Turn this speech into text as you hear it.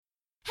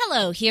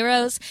Hello,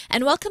 heroes,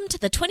 and welcome to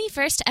the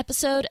 21st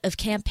episode of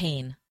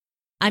Campaign.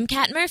 I'm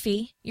Kat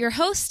Murphy, your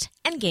host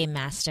and game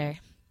master.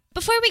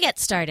 Before we get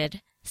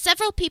started,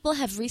 several people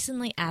have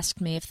recently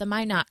asked me if the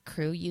Minot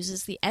crew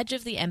uses the Edge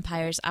of the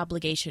Empire's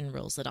obligation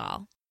rules at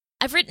all.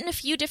 I've written a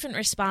few different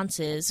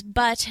responses,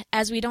 but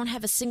as we don't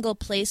have a single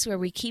place where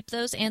we keep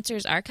those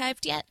answers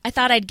archived yet, I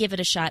thought I'd give it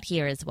a shot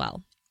here as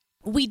well.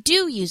 We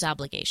do use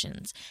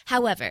obligations.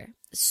 However,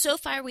 so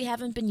far we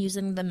haven't been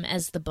using them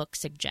as the book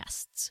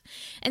suggests.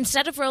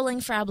 Instead of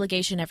rolling for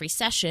obligation every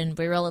session,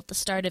 we roll at the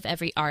start of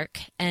every arc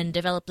and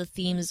develop the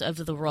themes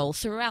of the role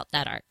throughout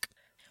that arc.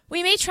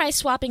 We may try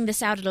swapping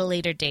this out at a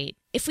later date.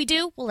 If we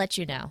do, we'll let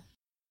you know.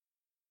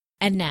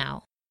 And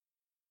now,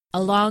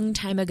 a long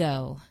time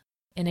ago,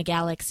 in a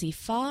galaxy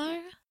far,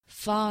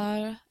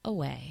 far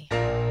away.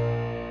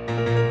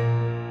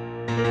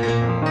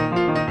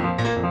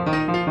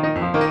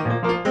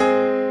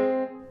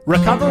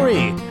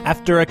 Recovery!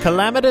 After a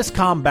calamitous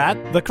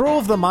combat, the crew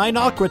of the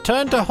Minot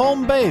returned to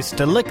home base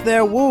to lick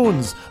their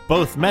wounds,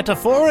 both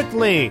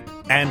metaphorically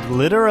and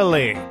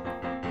literally.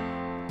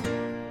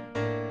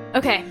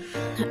 Okay.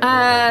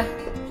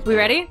 We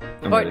ready?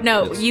 Ready.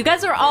 No, yes. You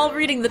guys are all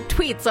reading the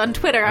tweets on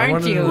Twitter,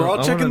 aren't you? We're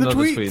all checking the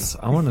tweets.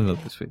 I want to know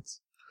the tweets.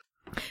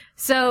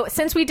 So,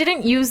 since we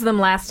didn't use them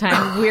last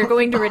time, we're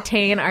going to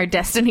retain our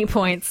destiny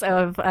points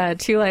of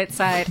 2 light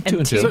side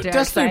and 2 So dark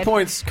Destiny side.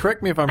 points,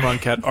 correct me if I'm wrong,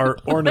 Kat, are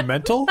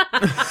ornamental?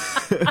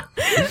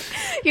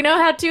 You know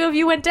how 2 of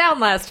you went down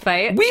last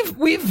fight?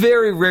 We've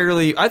very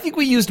rarely. I think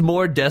we used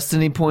more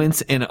Destiny points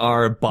in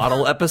our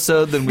bottle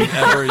episode than we've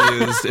ever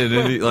used in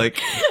any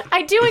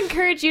I do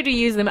encourage you to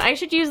use them. I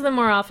should use them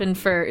more often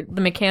for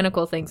the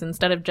mechanical things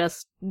instead of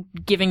just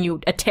giving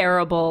you a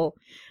terrible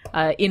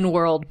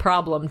in-world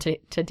problem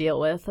to deal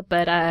with.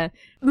 But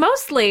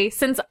mostly,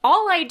 since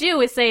all I do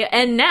is say,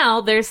 and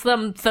now there's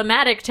some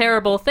thematic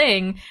terrible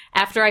thing,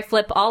 after I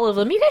flip all of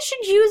them, you guys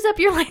should use up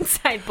your light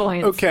side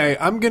points. Okay,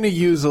 I'm going to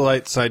use a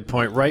light side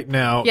point right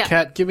now. Yeah.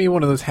 Kat, give me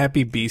one of those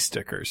happy bee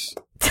stickers.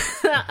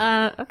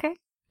 Okay.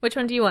 Which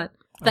one do you want?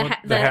 I want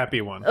the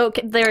happy one.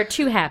 Okay, there are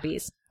 2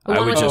 happies. I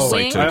would just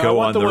like to I go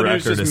want on the the one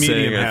who's record just as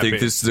saying medium I think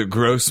happy. this is a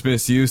gross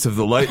misuse of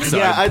the light side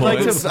Yeah,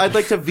 points. I'd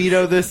like to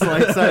veto this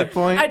light side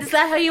point. Is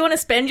that how you want to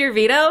spend your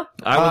veto?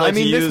 I would like to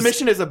this use-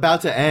 mission is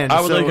about to end.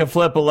 I would so like to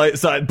flip a light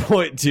side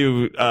point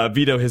to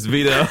veto his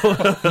veto.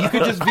 you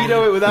could just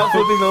veto it without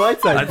flipping the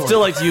light side I'd point. still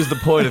like to use the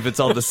point if it's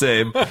all the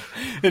same.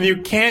 And you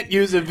can't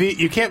use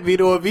you can't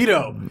veto a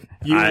veto.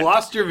 You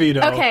lost your veto.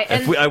 Okay,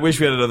 and, I wish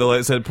we had another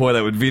light side point.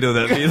 I would veto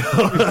that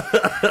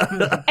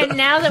veto. and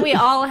now that we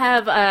all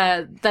have,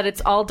 that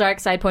it's all dark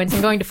side points,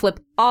 I'm going to flip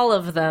all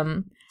of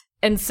them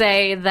and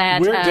say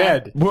that We're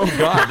dead. Oh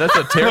God, that's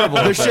a terrible.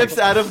 The effect. ship's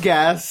out of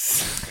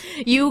gas.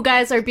 you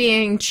guys are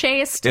being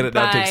chased And it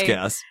now takes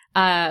gas.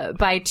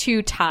 by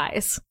 2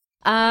 ties.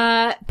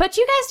 But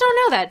you guys don't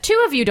know that.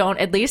 2 of you don't,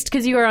 at least,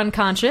 because you are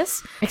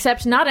unconscious.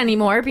 Except not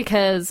anymore,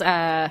 because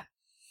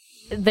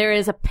there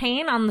is a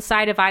pain on the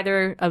side of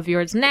either of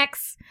your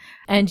necks,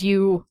 and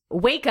you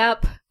wake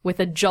up with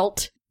a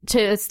jolt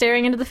to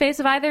staring into the face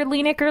of either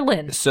Lenik or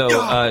Lynn. So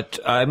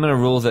I'm going to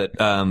rule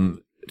that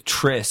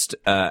Trist,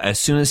 as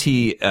soon as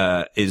he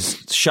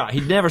is shot,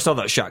 he never saw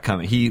that shot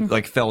coming. He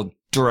fell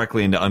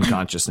directly into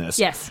unconsciousness.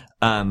 Yes.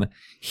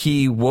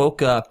 He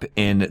woke up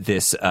in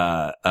this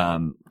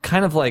kind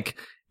of like.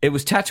 It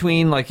was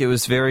Tatooine, it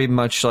was very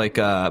much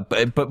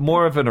but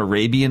more of an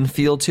Arabian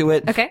feel to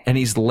it. Okay. And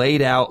he's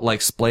laid out,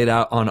 splayed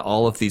out on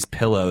all of these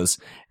pillows.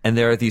 And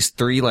there are these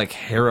 3,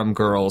 harem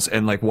girls,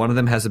 and, one of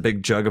them has a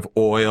big jug of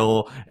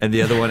oil, and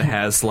the other one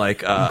has,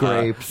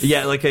 grapes.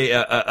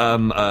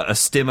 a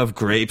stem of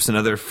grapes and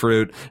other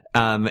fruit.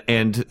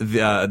 And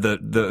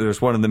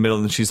there's one in the middle,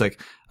 and she's like,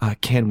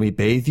 can we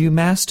bathe you,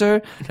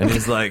 master? And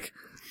he's like,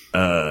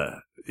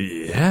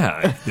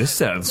 yeah, this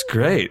sounds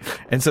great.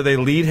 And so they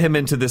lead him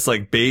into this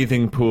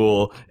bathing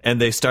pool,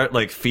 and they start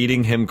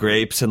feeding him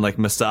grapes and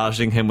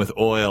massaging him with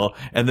oil,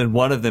 and then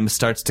one of them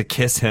starts to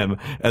kiss him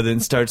and then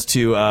starts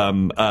to Give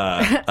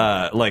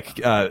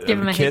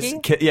him a hickey?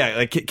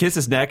 kiss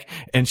his neck,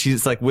 and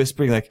she's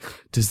whispering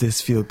does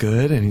this feel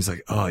good? And he's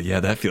like, oh yeah,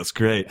 that feels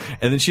great.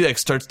 And then she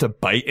starts to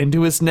bite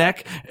into his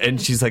neck,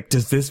 and she's like,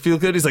 does this feel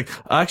good? He's like,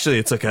 actually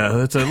it's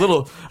that's a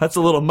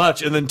little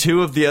much. And then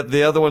 2 of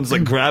the other ones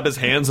grab his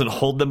hands and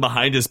hold them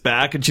behind his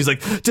back, and she's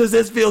like, does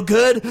this feel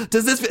good?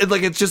 Does this feel?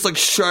 And it's just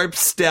sharp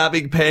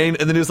stabbing pain,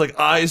 and then his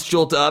eyes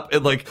jolt up,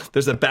 and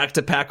there's a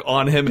back-to-pack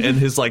on him, and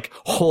his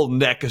whole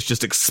neck is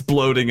just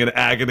exploding in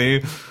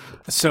agony.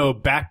 So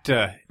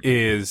Bacta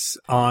is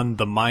on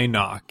the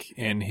Minot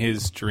in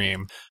his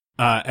dream,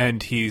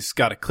 and he's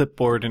got a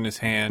clipboard in his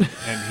hand,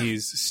 and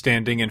he's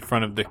standing in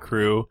front of the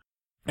crew.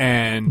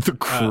 And The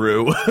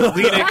crew.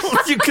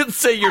 Lenik, You could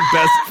say your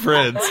best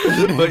friends,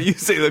 but you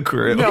say the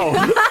crew. no,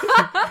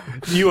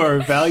 you are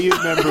a valued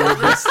member of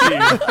this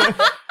team.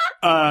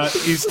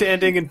 He's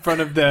standing in front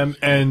of them,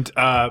 and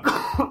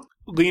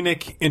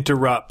Lenik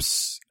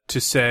interrupts to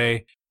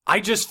say,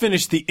 I just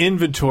finished the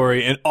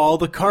inventory and all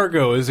the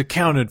cargo is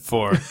accounted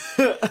for.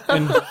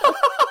 And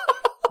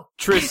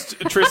Trist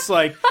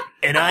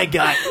And I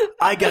got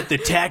the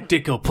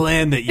tactical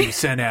plan that you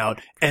sent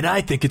out, and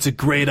I think it's a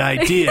great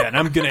idea, and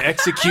I'm going to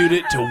execute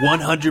it to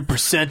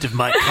 100% of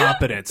my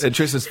competence. And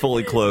Trish is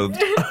fully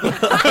clothed.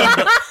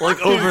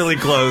 Like overly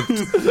clothed.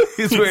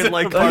 He's wearing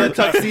like a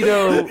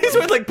tuxedo. He's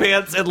wearing like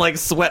pants and like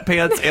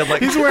sweatpants and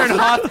like He's wearing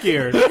Hoth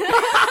gear.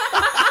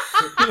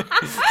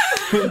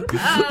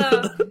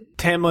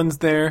 Tamlin's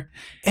there,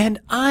 and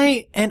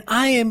I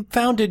am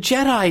found a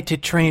Jedi to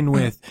train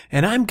with,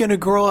 and I'm gonna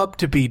grow up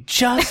to be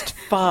just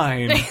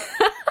fine.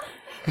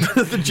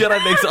 The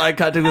Jedi makes eye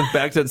contact with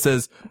Bacta and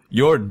says,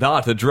 "You're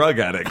not a drug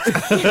addict."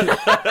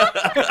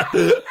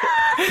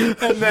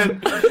 and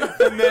then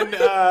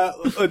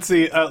let's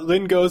see,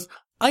 Lynn goes,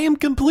 I am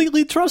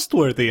completely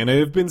trustworthy, and I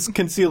have been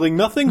concealing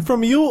nothing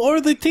from you or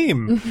the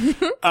team.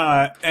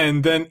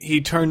 And then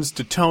he turns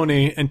to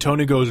Tony, and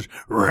Tony goes,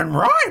 right.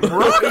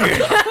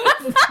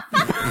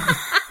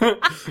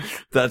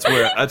 That's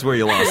where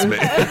you lost me.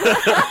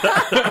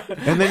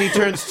 And then he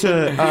turns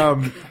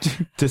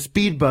to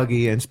Speed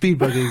Buggy, and Speed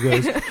Buggy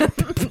goes.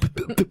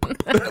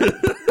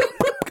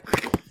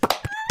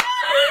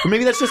 Or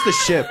maybe that's just the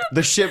ship.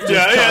 The ship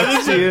just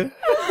talks to you.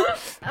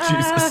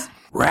 Jesus.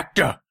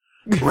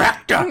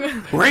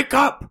 Racta, wake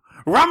up!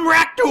 Rum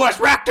rack to us,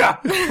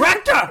 Racta!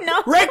 Racta!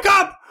 No. Wake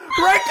up!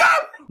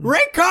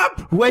 Wake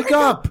up! Wake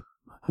up!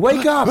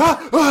 Wake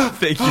up!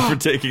 Thank you for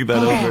taking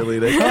that over,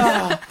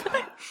 Lena.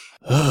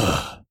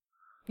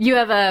 You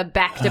have a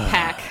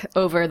back-to-pack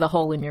over the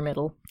hole in your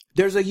middle.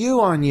 There's a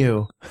U on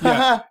you.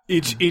 Yeah.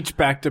 Each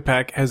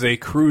back-to-pack has a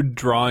crude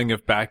drawing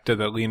of Bacta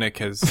that Lenik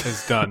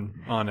has done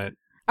on it.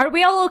 Are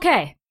we all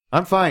okay?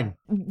 I'm fine.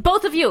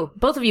 Both of you,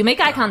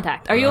 make eye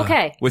contact. Are you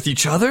okay? With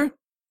each other?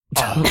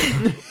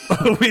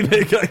 We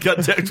make eye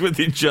contact with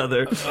each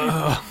other.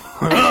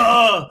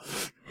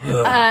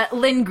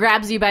 Lynn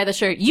grabs you by the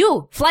shirt.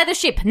 You, fly the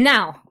ship,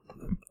 now!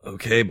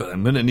 Okay, but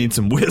I'm gonna need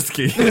some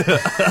whiskey.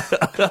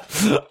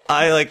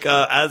 I like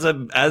as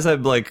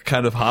I'm like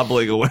kind of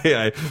hobbling away,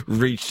 I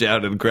reach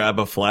out and grab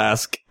a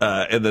flask,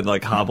 and then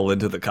like hobble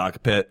into the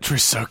cockpit.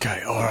 Trish,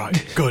 okay,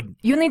 alright, good.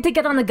 You need to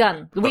get on the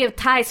gun. We have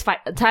ties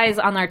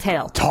on our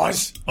tail.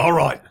 Ties?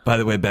 Alright. By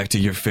the way, back to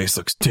your face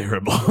looks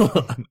terrible.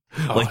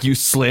 Like you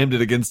slammed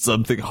it against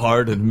something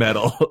hard and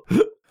metal.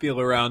 Feel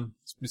around,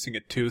 it's missing a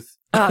tooth.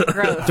 Oh,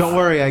 gross. Don't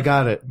worry, I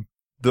got it.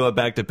 Do a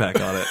back to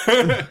pack on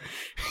it.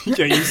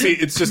 Yeah, you see,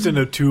 it's just in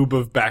a tube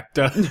of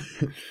Bacta.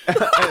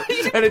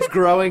 And it's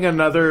growing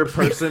another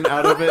person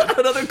out of it.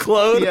 Another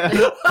clone. Yeah.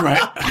 Right.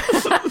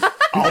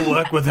 I'll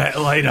work with that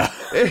later.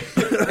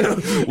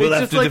 We'll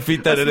have to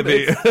defeat that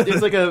enemy.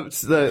 It's like a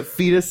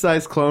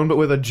fetus-sized clone, but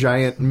with a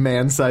giant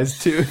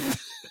man-sized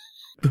tooth.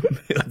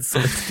 That's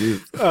so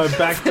stupid.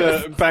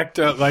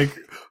 Bacta, like,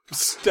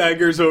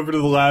 staggers over to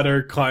the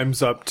ladder,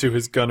 climbs up to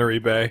his gunnery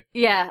bay.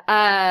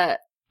 Yeah,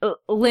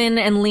 Lynn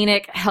and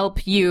Lenik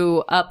help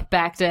you up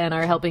Bacta and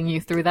are helping you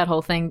through that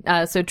whole thing.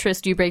 So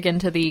Trist, you break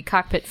into the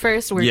cockpit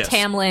first, where Yes.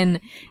 Tamlin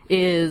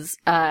is,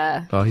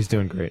 Oh, he's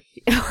doing great.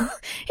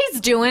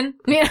 he's doing,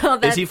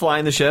 Is he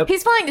flying the ship?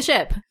 he's flying the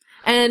ship.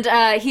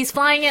 And, he's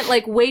flying it,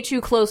 like, way too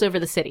close over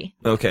the city.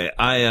 Okay,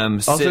 I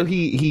am. Also,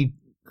 he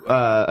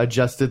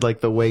adjusted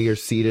like the way your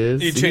seat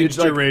is. He changed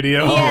your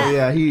radio. Oh,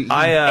 Yeah.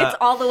 yeah. It's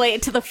all the way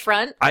to the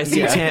front. I see.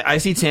 Yeah. I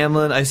see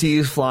Tamlin. I see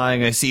he's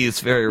flying. I see he's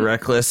very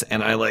reckless,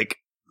 and I like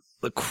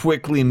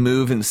quickly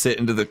move and sit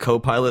into the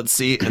co-pilot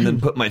seat, and then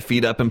put my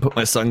feet up and put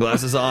my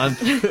sunglasses on.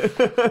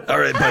 All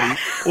right, buddy.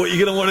 What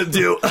you gonna want to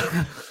do?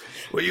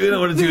 What you're gonna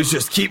want to do is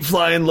just keep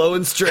flying low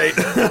and straight.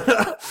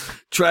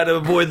 Try to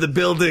avoid the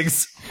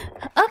buildings.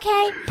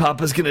 Okay.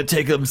 Papa's gonna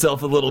take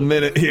himself a little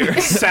minute here.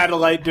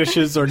 Satellite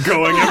dishes are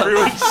going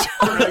everyone's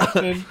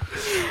direction.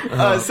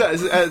 So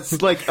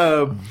it's like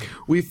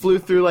we flew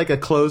through like a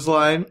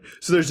clothesline,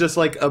 so there's just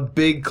like a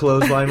big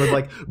clothesline with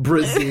like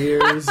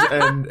braziers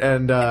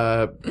and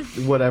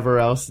whatever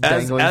else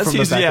dangling As from the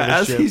he's back of the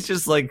as ship. he's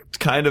just like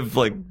kind of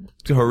like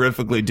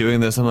horrifically doing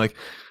this, I'm like,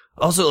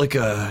 also like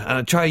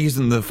try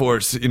using the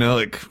force,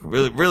 like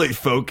really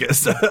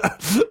focus.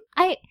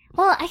 I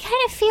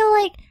kind of feel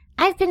like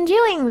I've been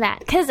doing that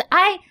because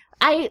I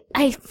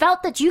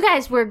felt that you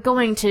guys were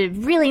going to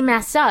really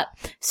mess up,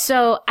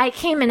 so I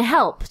came and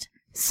helped.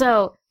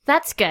 So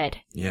that's good.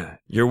 Yeah,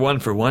 you're 1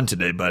 for 1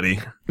 today, buddy.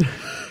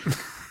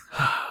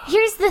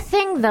 Here's the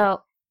thing,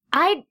 though.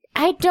 I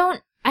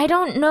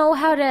don't know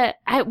how to.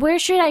 Where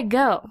should I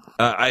go?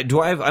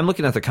 I'm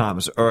looking at the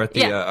comms or at the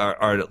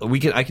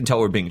Yeah. I can tell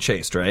we're being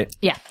chased, right?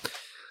 Yeah.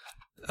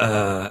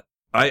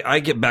 I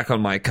get back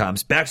on my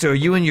comms. Baxter, are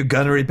you in your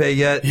gunnery bay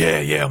yet?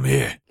 Yeah, I'm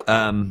here.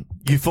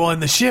 You flying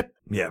the ship?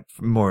 Yeah,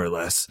 more or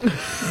less.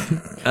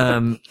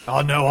 Oh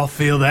no, I'll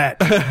feel that.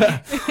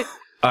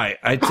 All right,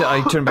 I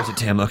turn back to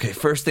Tam. Okay,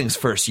 first things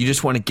first. You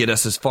just want to get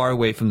us as far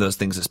away from those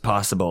things as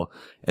possible,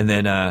 and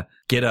then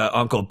get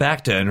Uncle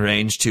Bacta in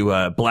range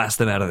to blast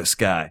them out of the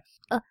sky.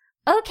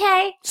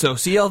 Okay. So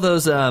see all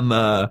those.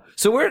 So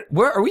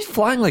where are we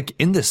flying? Like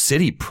in the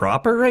city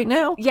proper right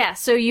now? Yeah,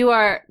 so you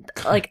are,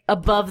 like,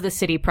 above the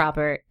city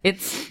proper.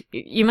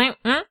 You might,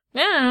 I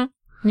don't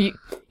know.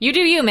 You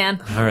do you,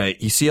 man. All right,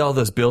 you see all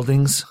those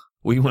buildings?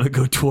 We want to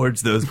go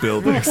towards those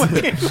buildings.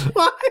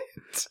 What?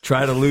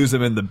 Try to lose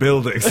them in the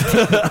buildings.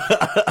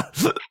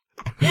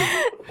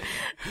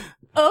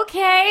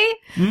 Okay.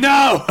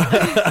 No!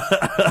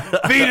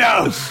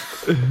 Vito!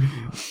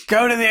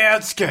 Go to the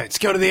outskirts.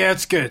 Go to the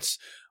outskirts.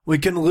 We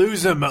can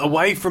lose them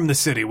away from the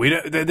city.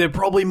 There are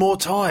probably more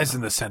TIEs in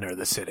the center of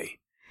the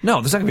city.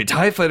 No, there's not going to be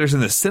TIE fighters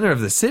in the center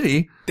of the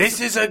city. This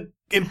is a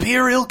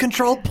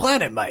Imperial-controlled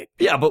planet, mate.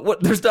 Yeah, but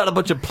what? There's not a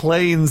bunch of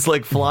planes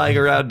like flying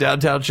around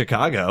downtown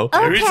Chicago.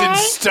 There is in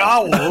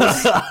Star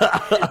Wars.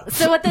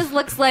 So what this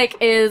looks like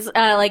is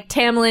like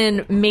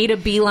Tamlin made a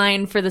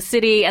beeline for the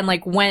city and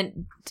like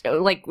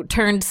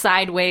turned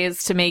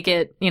sideways to make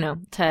it,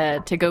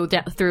 to go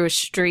down through a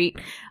street.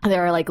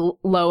 There are like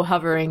low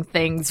hovering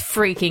things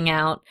freaking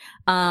out.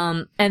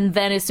 And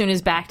then as soon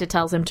as Bacta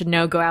tells him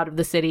to go out of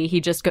the city,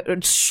 he just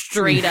goes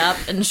straight up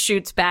and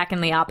shoots back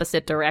in the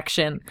opposite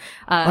direction.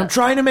 I'm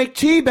trying to make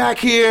tea back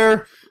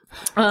here.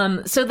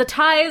 So the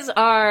TIEs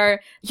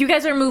you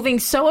guys are moving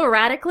so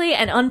erratically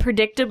and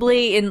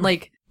unpredictably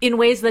in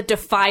ways that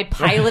defy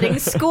piloting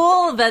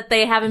school that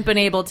they haven't been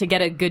able to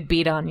get a good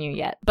beat on you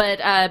yet. But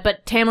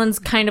Tamlin's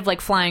kind of like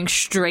flying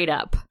straight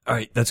up. All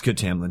right, that's good,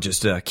 Tamlin.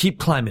 Just keep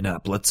climbing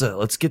up. Let's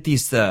get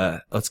these.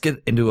 Let's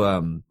get into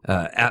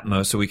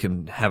Atmos so we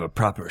can have a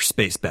proper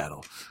space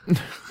battle.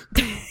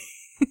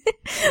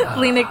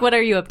 Lenik, what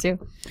are you up to?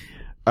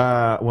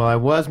 Well, I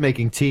was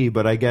making tea,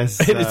 but I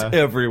guess It is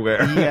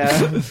everywhere.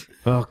 yeah.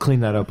 I'll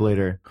clean that up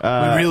later. We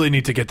really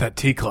need to get that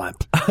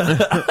T-clamp.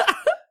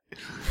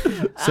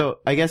 So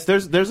I guess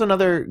there's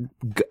another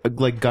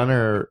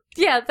gunner.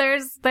 Yeah,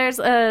 there's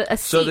a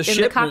seat the in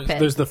ship- the cockpit.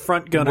 There's the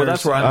front gunners. Well,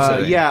 that's where I'm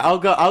sitting. Yeah, I'll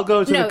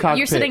go to the No, cockpit.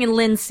 you're sitting in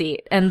Lynn's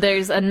seat, and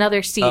there's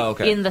another seat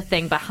okay. in the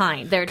thing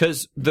behind.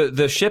 Because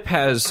the ship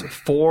has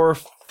 4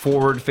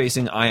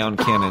 forward-facing ion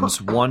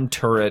cannons, 1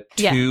 turret,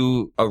 Yeah.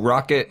 2 a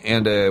rocket,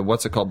 and a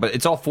what's it called? But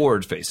it's all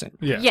forward-facing.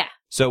 Yeah.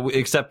 So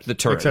except the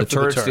turret. Except the for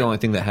the turret's the turret. only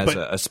thing that has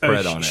But, a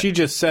spread on it. She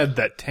just said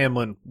that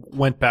Tamlin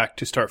went back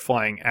to start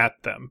flying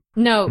at them.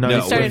 No, No, he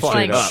we're started flying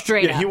flying up.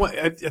 straight Yeah, up. he went.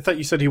 I thought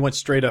you said he went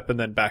straight up and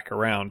then back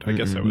around. I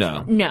guess I was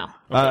No. wrong.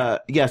 No.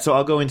 Yeah, so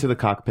I'll go into the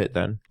cockpit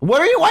then. Why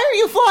are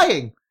you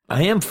flying?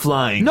 I am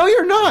flying. No,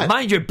 you're not.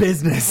 Mind your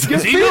business. Your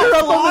feet are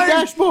up on the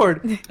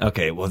dashboard.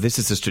 Okay, well, this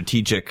is a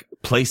strategic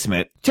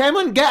placement.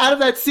 Tamlin, get out of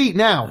that seat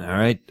now. All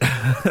right.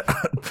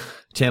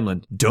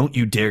 Tamlin, don't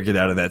you dare get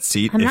out of that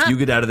seat. I'm If not- you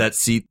get out of that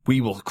seat, we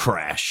will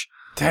crash.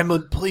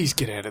 Tamlin, please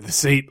get out of the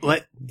seat.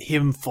 Let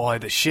him fly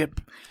the ship.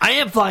 I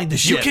am flying the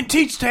ship. You can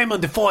teach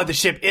Tamlin to fly the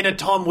ship in a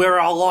time where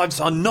our lives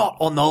are not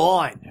on the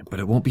line. But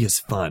it won't be as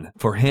fun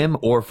for him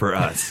or for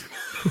us.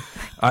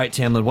 All right,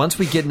 Tamlin, once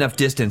we get enough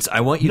distance,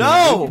 I want you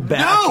to leap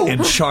back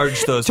and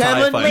charge those TIE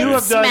Tamlin, fighters. you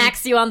have done-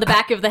 Smacks you on the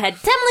back of the head.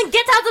 Tamlin,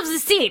 get out of the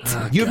seat!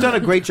 You've done a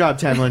great job,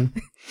 Tamlin.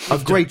 A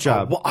great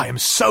job. Well, I am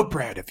so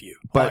proud of you.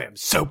 But I am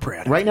so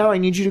proud of Right now, I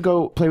need you to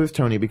go play with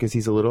Tony because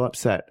he's a little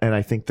upset, and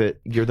I think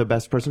that you're the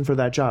best person for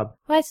that job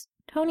Why is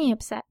Tony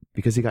upset?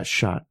 because he got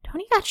shot.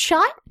 Tony got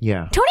shot?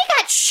 Yeah. Tony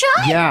got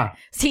shot? Yeah.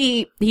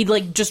 He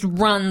just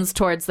runs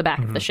towards the back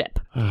of the ship.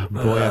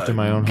 Boy after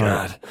my own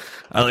heart. God.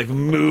 I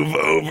move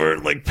over,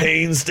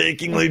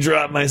 painstakingly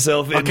drop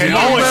myself into Okay,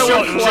 always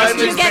shot.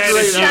 You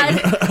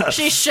get shoved.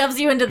 She shoves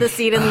you into the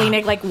seat and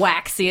Lenik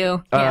whacks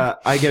you. Yeah.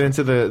 I get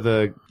into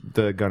the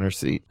gunner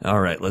seat. All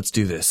right, let's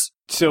do this.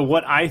 So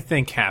what I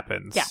think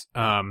happens,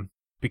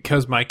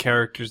 because my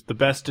character's the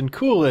best and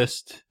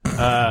coolest,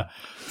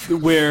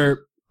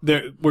 we're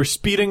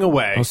speeding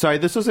away. Oh, sorry.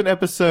 This was an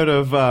episode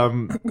of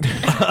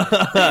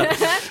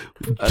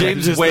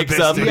James just wakes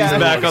the up and best he's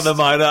and back on the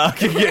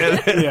Minoc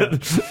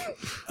again.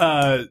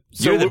 So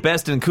You're the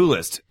best and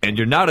coolest, and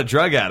you're not a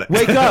drug addict.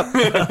 Wake up!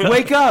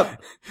 Wake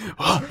up!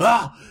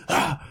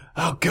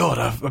 oh god,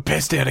 I've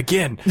passed out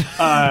again.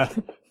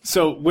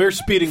 So we're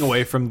speeding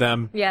away from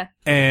them. Yeah.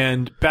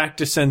 And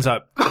Bacta sends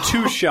up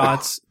 2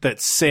 shots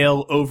that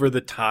sail over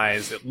the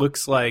ties. It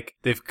looks like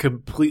they've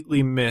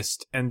completely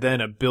missed, and then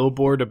a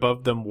billboard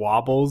above them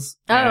wobbles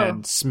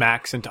and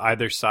smacks into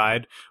either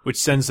side, which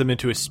sends them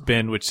into a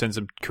spin, which sends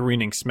them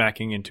careening,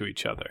 smacking into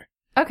each other.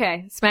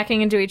 Okay.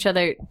 Smacking into each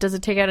other. Does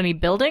it take out any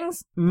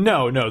buildings?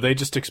 No, they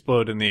just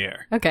explode in the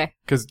air. Okay.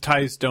 Because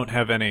ties don't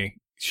have any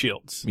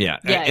shields. Yeah,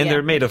 Yeah, and yeah.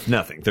 they're made of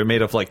nothing. They're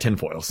made of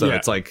tinfoil, so Yeah.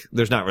 it's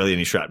there's not really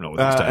any shrapnel with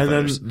these TIE And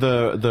then fighters.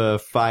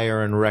 the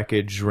fire and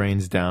wreckage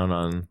rains down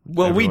on.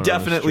 Well, we everyone on the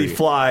definitely street.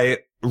 fly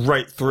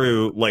right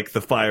through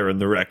the fire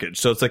and the wreckage.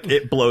 So it's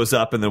it blows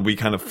up and then we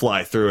kind of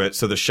fly through it.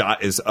 So the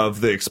shot is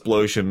of the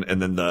explosion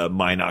and then the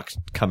Minoc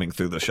coming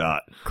through the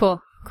shot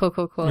Cool.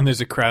 And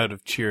there's a crowd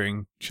of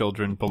cheering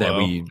children below. that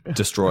we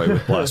destroy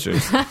with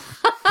blasters.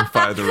 We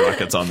fire the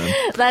rockets on them.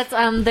 That's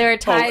there are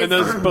ties. and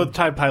those both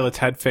TIE pilots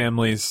had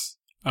families.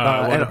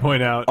 I want to and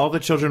point out. All the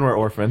children were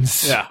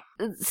orphans. Yeah.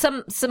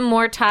 some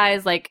more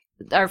ties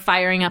are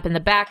firing up in the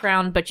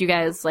background, but you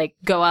guys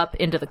go up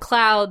into the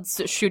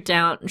clouds, shoot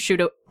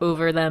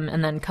over them,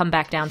 and then come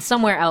back down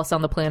somewhere else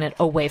on the planet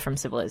away from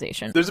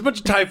civilization. There's a bunch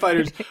of TIE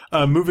fighters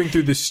moving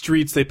through the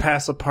streets. They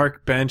pass a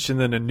park bench, and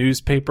then a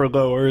newspaper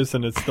lowers,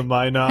 and it's the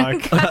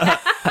Minoc.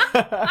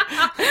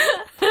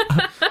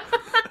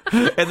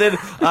 And then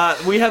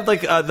we have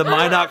like the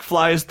Minoc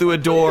flies through a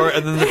door,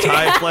 and then the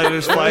TIE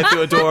fighters fly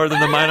through a door, then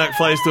the Minoc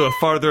flies through a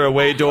farther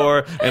away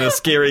door, and a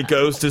scary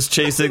ghost is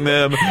chasing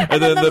them,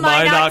 and then the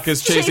Minoc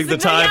is chasing the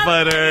TIE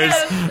fighters.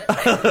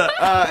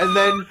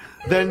 And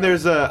then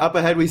there's up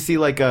ahead we see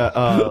like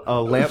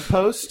a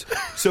lamppost.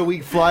 So we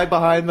fly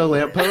behind the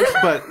lamppost,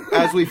 but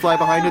as we fly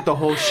behind it, the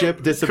whole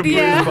ship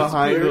disappears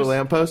behind the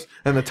lamppost,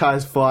 and the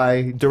TIEs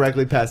fly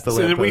directly past the So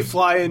lamppost. then we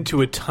fly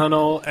into a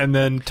tunnel, and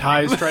then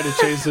TIEs try to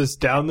chase us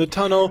down the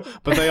tunnel,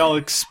 but they all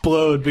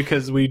explode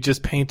because we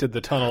just painted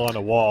the tunnel on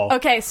a wall.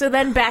 Okay, so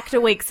then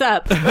Bacta wakes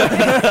up.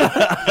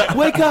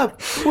 Wake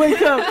up!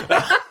 Wake up!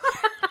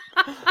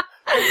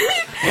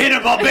 Hit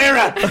him,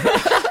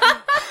 Albera!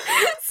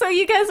 So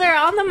you guys are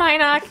on the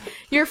Minoc.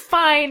 You're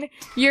fine.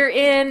 You're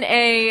in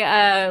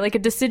a like a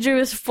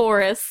deciduous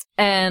forest,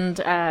 and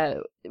I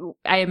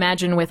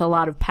imagine with a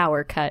lot of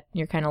power cut,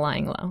 you're kind of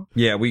lying low.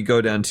 Yeah, we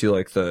go down to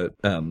like the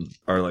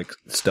our like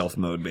stealth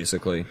mode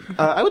basically.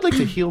 I would like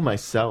to heal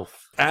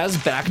myself. As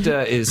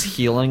Bacta is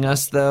healing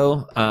us,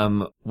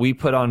 though, we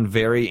put on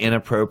very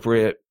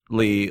inappropriately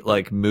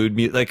like mood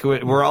music.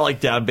 Like we're all like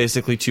down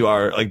basically to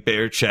our like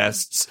bare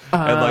chests,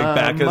 and like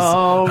Bacta's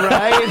All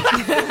right.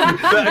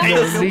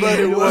 Bacta's Don't need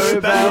to worry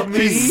about me.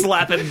 He's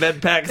slapping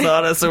med packs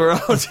on us, and we're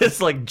all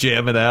just like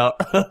jamming out.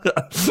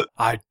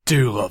 I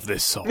do love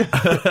this song.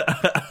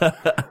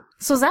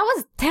 So that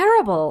was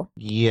terrible.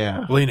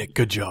 Yeah. Lenik,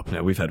 good job.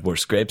 Yeah, we've had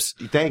worse scrapes.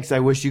 Thanks. I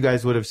wish you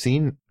guys would have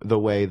seen the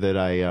way that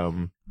I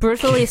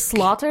Brutally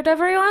slaughtered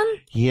everyone?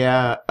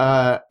 Yeah,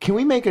 can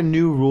we make a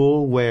new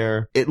rule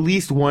where at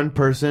least one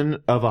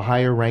person of a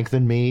higher rank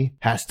than me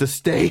has to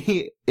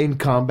stay in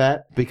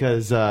combat?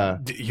 Because,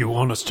 You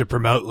want us to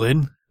promote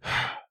Lynn?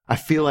 I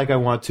feel like I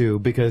want to,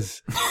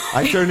 because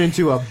I turn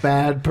into a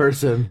bad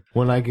person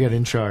when I get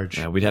in charge.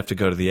 Yeah, we'd have to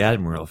go to the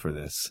Admiral for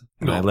this.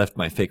 And I left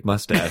my fake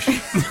mustache.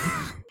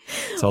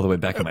 It's all the way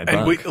back in my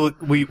And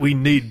bunk. we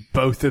need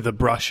both of the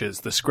brushes,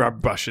 the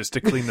scrub brushes,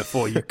 to clean the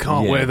floor. You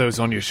can't Yeah. wear those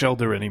on your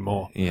shoulder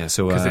anymore. Yeah,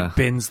 so Because it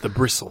bends the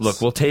bristles.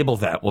 look, we'll table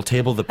that. We'll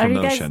table the Are you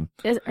promotion.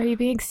 guys? Are you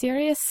being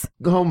serious?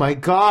 Oh my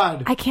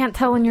god! I can't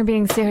tell when you're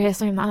being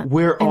serious or not.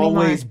 We're anymore.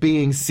 always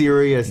being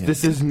serious.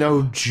 This is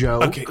no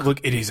joke. Okay,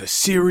 look, it is a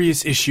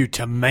serious issue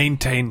to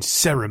maintain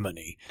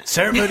ceremony.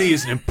 Ceremony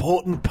is an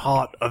important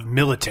part of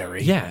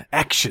military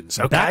actions,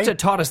 okay? Bacta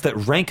taught us that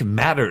rank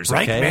matters,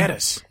 Rank okay?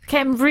 matters.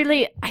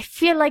 Okay, I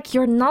feel like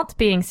you're not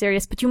being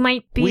serious, but you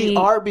might be. We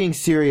are being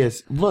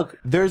serious. Look,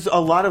 there's a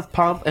lot of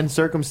pomp and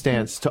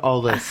circumstance to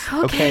all this.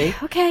 Okay?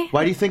 Okay.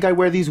 Why do you think I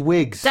wear these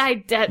wigs?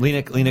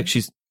 Lenik,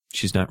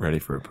 she's not ready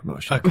for a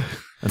promotion.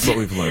 That's what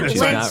we've learned. She's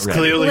That's not ready.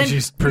 clearly Lynn-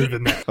 she's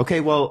proven that.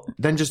 Okay, well,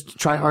 then just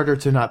try harder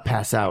to not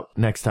pass out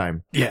next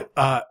time. Yeah,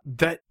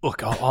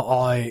 look,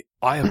 I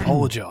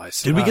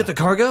apologize. Did we get the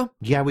cargo?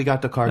 Yeah, we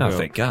got the cargo. Oh,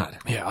 thank God.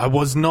 Yeah, I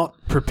was not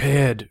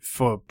prepared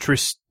for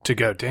Triss to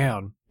go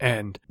down,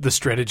 and the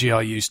strategy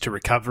I used to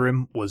recover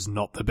him was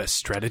not the best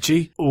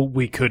strategy. Or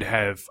we could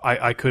have,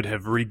 I could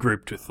have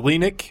regrouped with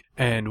Lenik,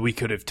 and we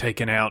could have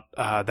taken out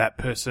that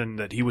person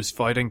that he was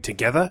fighting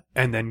together,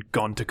 and then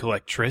gone to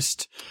collect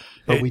Trist.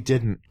 But we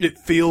didn't. It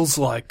feels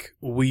like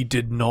we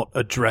did not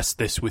address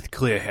this with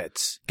clear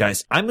heads.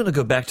 Guys, I'm going to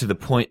go back to the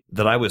point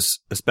that I was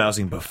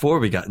espousing before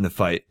we got in the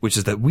fight, which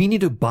is that we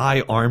need to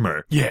buy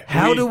armor. Yeah,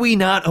 How do we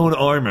not own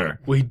armor?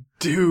 We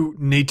do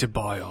need to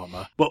buy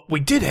armor. Well, we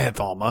did have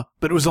armor,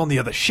 but it was on the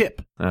other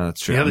ship. Oh, that's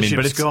true. The other but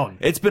ship's it's gone.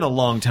 It's been a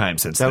long time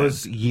since That then.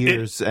 was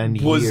years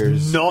and was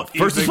years. not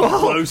First even of all,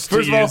 close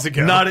to years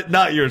ago.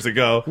 Not years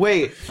ago.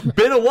 Wait,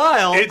 Been a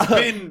while. It's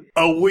been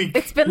a week.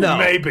 It's been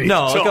maybe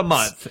no, like a tops.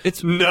 month.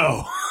 It's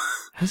No.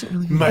 has it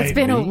really? Maybe. It's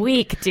been a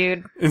week,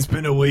 dude. It's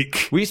been a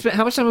week. We spent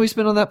how much time have we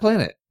spent on that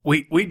planet?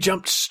 We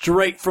jumped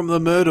straight from the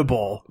murder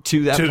ball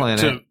To that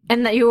planet.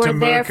 And that you were To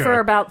there Mirka. for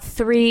about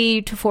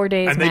 3 to 4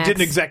 days. and they max.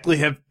 didn't exactly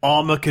have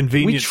armor We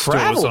convenience stores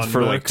traveled on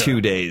for like Mirka. 2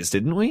 days,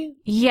 didn't we?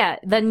 Yeah,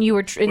 then you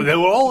were. Well, they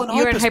were all in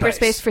You were in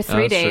hyperspace. hyperspace for Oh,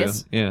 3 that's true.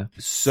 days. Yeah.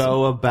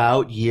 so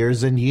about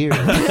years and years.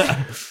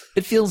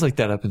 It feels like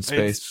that up in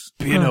space. It's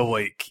been a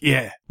week.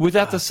 Yeah.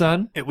 Without the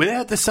sun?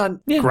 Without the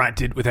sun, Yeah.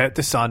 granted, without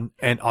the sun,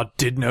 and I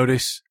did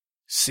notice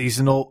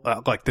seasonal,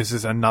 like this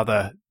is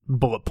another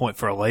bullet point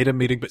for a later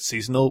meeting, but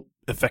seasonal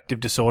affective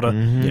disorder.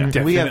 Mhm. Yeah.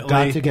 Definitely. We have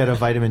got to get a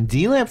vitamin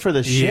D lamp for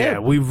the ship. Yeah,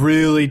 we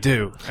really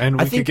do. And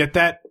we I could think- get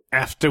that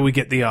after we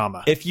get the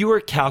armor. If you were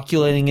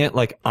calculating it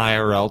like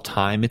IRL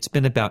time, it's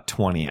been about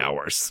 20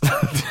 hours.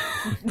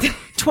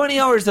 20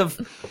 hours of,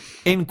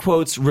 in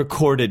quotes,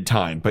 recorded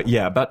time. But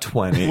yeah, about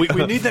 20. we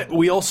need that.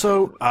 We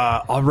also,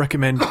 I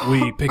recommend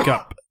we pick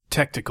up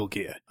tactical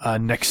gear.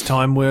 Next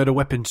time we're at a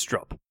weapons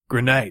drop.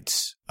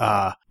 Grenades,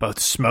 both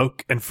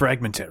smoke and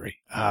fragmentary.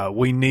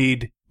 We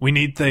need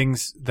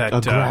things that,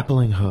 A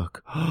grappling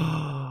hook.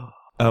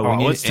 We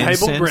need let's table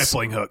incense.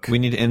 grappling hook. We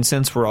need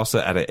incense. We're also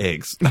out of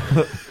eggs.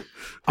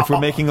 If we're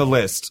making a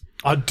list.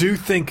 I do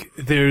think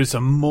there's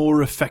a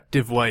more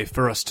effective way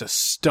for us to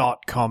start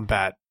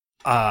combat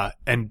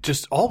And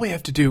just all we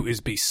have to do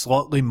is be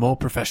slightly more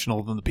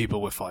professional than the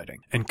people we're fighting.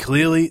 And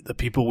clearly, the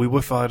people we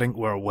were fighting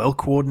were a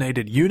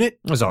well-coordinated unit.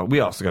 We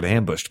also got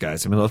ambushed,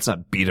 guys. I mean, let's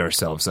not beat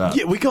ourselves up.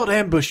 Yeah, we got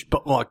ambushed,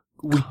 but like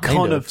we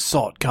kind of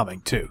saw it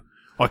coming too.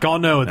 Like I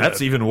know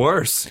That's even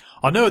worse.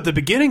 I know at the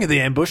beginning of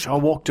the ambush, I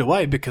walked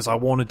away because I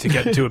wanted to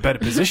get into a better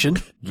position.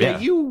 Yeah,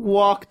 you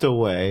walked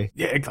away.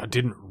 Yeah, I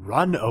didn't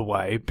run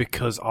away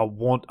because I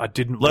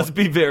didn't. Let's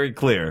be very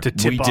clear. To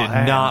tip we our did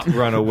hand. not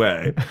run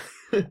away.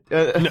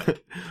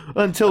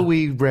 Until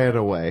we ran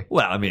away.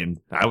 Well, I mean,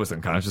 I was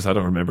unconscious. I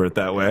don't remember it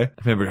that way. I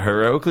remember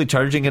heroically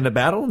charging into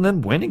battle and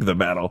then winning the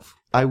battle.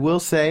 I will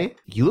say,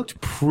 you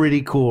looked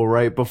pretty cool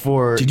right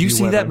before. Did you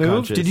see went that move?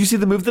 unconscious. Did you see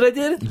the move that I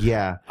did?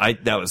 Yeah.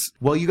 That was...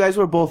 Well, you guys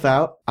were both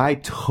out. I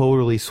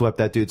totally swept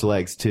that dude's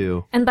legs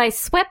too. And by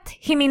swept,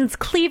 he means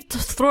cleaved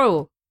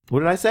through.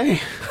 What did I say?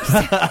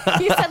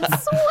 He said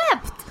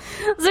swept.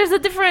 There's a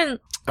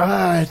different...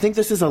 I think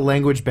this is a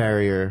language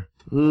barrier.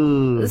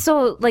 Ooh.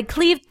 So, like,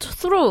 cleaved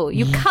through.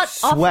 You cut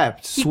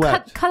off... You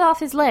cut off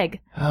his leg.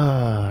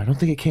 I don't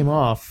think it came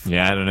off.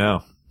 Yeah, I don't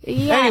know.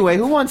 Yeah. Anyway,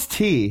 who wants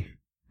tea?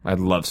 I'd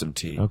love some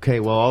tea. Okay,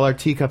 well, all our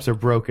teacups are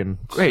broken.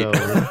 Great.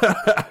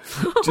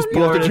 So Just you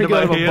pour have it to into drink my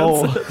out of a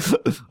hands.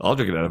 bowl. I'll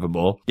drink it out of a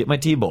bowl. Get my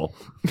tea bowl.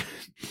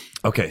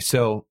 Okay,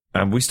 so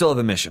we still have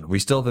a mission. We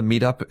still have a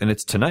meetup, and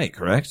it's tonight,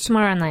 correct?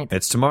 Tomorrow night.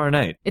 It's tomorrow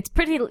night. It's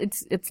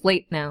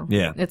late now.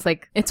 Yeah.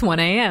 It's 1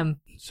 a.m.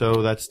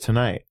 So that's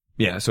tonight.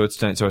 Yeah, so it's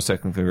tonight, so I was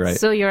technically right.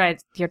 So you're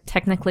right. You're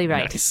technically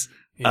right. Nice.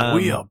 Yeah,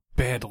 we are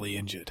badly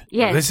injured.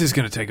 Yeah. This is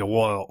going to take a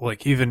while.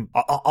 Like, even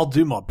I'll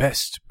do my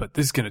best, but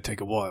this is going to take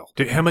a while.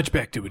 How much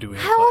back do we have?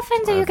 How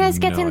often do you guys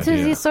get no into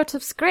idea. these sorts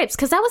of scrapes?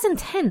 Because that was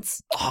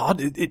intense.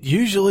 It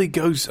usually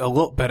goes a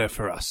lot better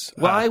for us.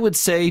 Well, I would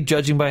say,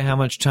 judging by how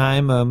much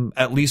time,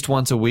 at least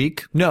once a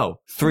week.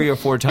 No, 3 or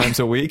 4 times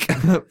a week.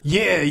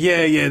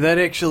 Yeah. That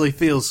actually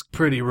feels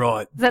pretty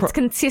right. That's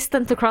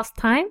consistent across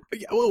time?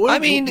 I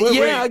mean,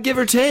 yeah, give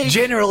or take.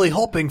 Generally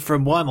hopping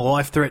from one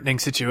life-threatening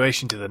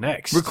situation to the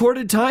next.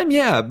 Recorded time,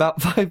 yeah, about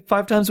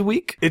five times a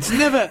week.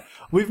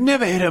 We've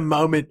never hit a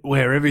moment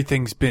where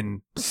everything's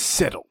been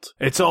settled.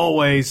 It's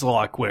always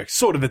like we're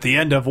sort of at the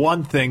end of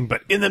one thing,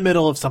 but in the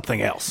middle of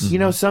something else. You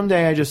know,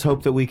 someday I just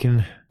hope that we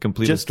can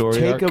Complete just a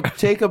story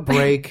take a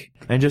break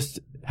and just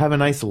have a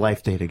nice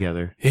life day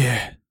together.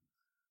 Yeah.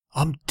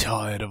 I'm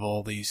tired of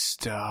all these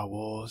Star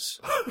Wars.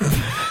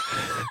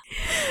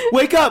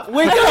 Wake up!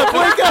 Wake up!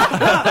 Wake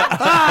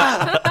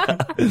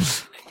up!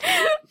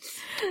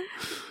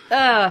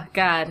 Oh,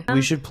 God.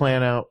 We should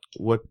plan out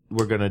what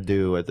we're gonna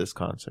do at this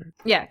concert.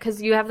 Yeah, because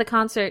you have the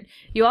concert.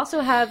 You also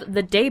have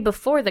the day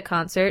before the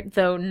concert,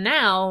 though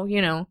now,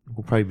 We'll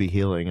probably be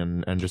healing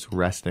and just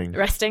resting.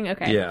 resting.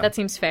 Okay, Yeah. that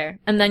seems fair.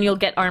 And then you'll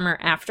get armor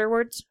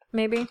afterwards,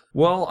 maybe?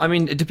 Well, I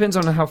mean, it depends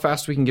on how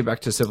fast we can get back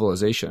to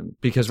civilization.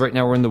 Because right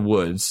now we're in the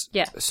woods.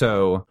 Yeah.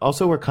 So,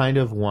 Also, we're kind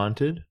of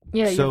wanted.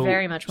 Yeah, you're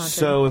very much wanted.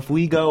 So if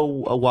we go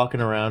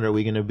walking around, are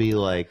we gonna be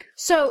like,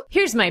 So,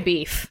 here's my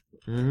beef.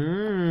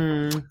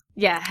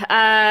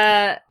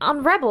 Yeah,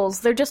 On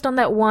Rebels, they're just on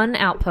that one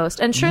outpost.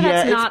 And sure,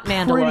 that's not it's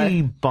Mandalore.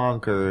 pretty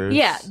bonkers.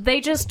 Yeah,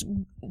 they just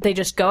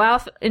go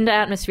out into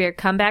atmosphere,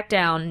 come back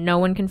down, no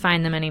one can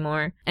find them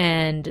anymore.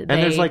 And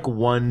there's like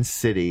one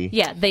city.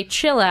 Yeah, they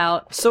chill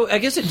out. So I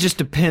guess it just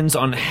depends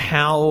on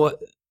how,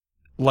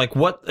 like,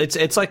 what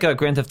it's like a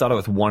Grand Theft Auto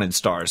with wanted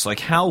stars. Like,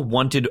 how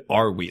wanted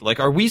are we?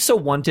 Like, are we so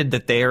wanted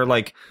that they are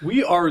like?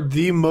 We are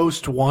the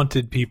most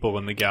wanted people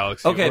in the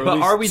galaxy. Okay, or at but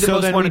least- are we the so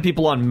most then wanted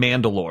people on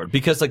Mandalore?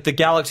 Because like the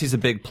galaxy's a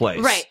big place,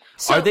 Right.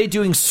 So- are they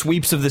doing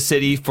sweeps of the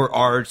city for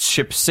our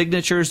ship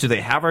signatures? Do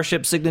they have our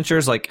ship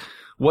signatures? Like,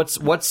 what's?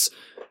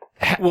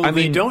 Well, I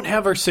we mean, don't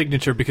have our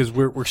signature because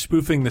we're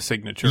spoofing the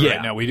signature Yeah.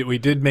 right now. We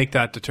did make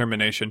that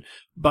determination,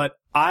 but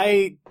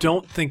I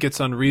don't think it's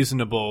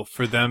unreasonable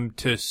for them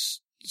to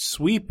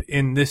sweep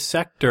in this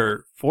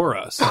sector for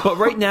us. But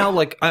right now,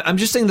 like, I'm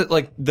just saying that,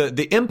 like,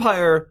 the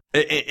Empire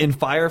in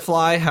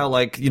Firefly, how,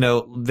 like, you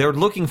know, they're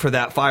looking for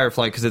that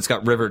Firefly because it's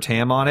got River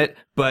Tam on it.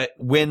 But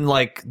when,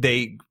 like,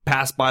 they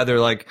pass by, they're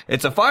like,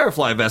 it's a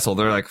Firefly vessel.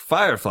 They're like,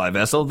 Firefly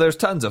vessel. There's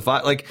tons of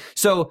like,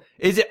 so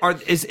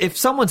if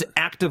someone's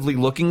actively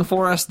looking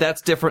for us,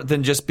 that's different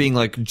than just being,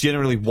 like,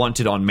 generally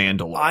wanted on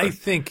Mandalore. I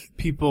think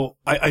people,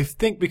 I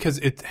think because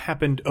it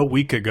happened a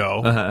week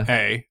ago,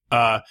 A,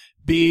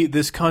 B,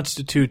 this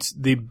constitutes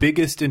the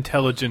biggest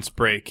intelligence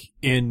break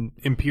in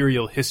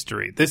Imperial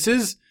history. This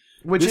is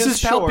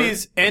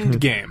Palpy's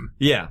end game.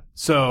 Yeah.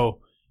 So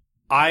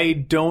I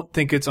don't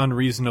think it's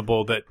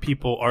unreasonable that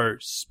people are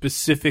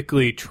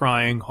specifically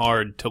trying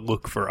hard to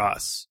look for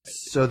us.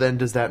 So then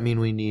does that mean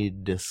we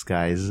need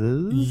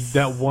disguises?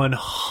 That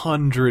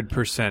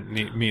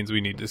 100% means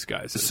we need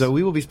disguises. So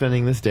we will be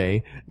spending this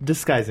day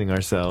disguising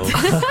ourselves.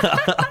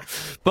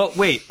 But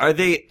wait, are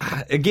they,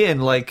 again,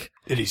 like,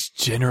 it is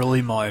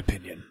generally my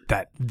opinion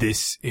that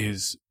this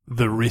is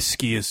the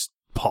riskiest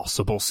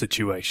possible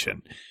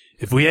situation.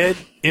 If we had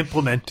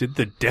implemented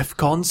the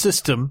DEFCON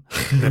system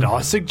that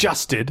I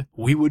suggested,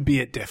 we would be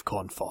at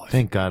DEFCON 5.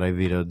 Thank God I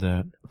vetoed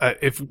that.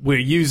 If we're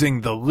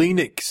using the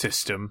Lenik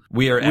system,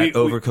 We are at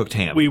overcooked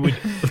ham. we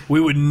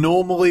would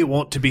normally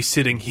want to be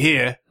sitting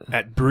here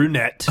at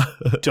brunette,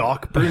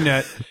 dark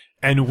brunette,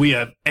 and we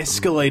have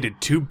escalated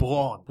to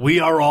blonde. We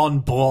are on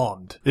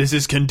blonde. This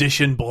is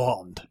condition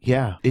blonde.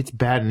 Yeah, it's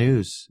bad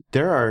news.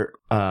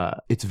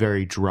 It's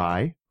very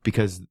dry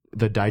because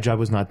the dye job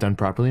was not done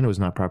properly and it was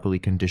not properly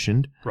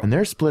conditioned. Right. And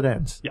there are split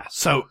ends. Yeah.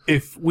 So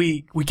if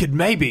we could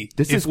maybe,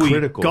 This is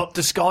critical. got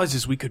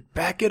disguises, we could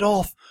back it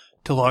off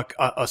to like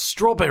a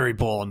strawberry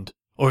blonde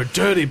or a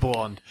dirty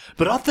blonde.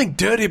 But I think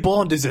dirty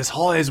blonde is as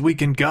high as we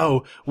can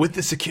go with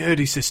the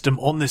security system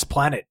on this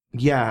planet.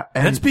 Yeah,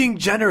 And that's and being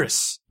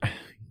generous.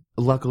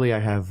 luckily I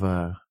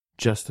have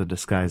just the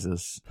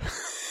disguises.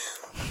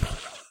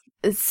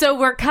 So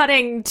we're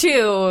cutting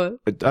to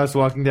Us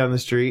walking down the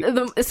street.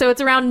 so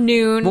it's around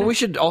noon. Well, we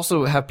should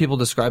also have people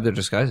describe their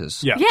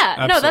disguises. Yeah.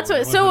 Yeah, no, that's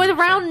what. So 100%.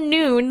 around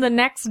noon the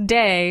next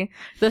day,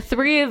 the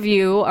three of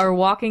you are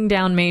walking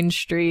down Main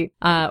Street,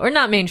 or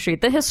not Main Street,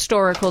 the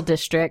historical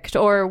district,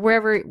 or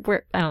wherever.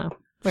 I don't know.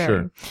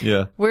 Wherever.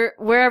 Yeah.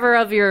 Wherever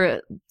of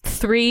your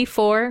 3,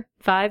 4,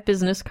 5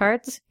 business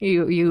cards,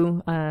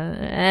 you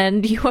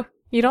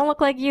don't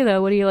look like you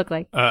though. What do you look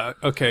like?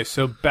 Okay,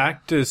 so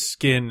Bacta's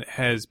skin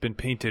has been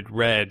painted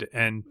red,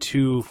 and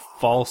 2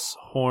 false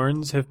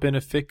horns have been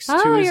affixed to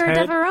Oh, his you're a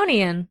head.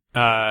 Deveronian.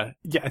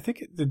 Yeah, I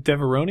think the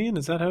Deveronian,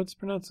 is that how it's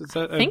pronounced? Is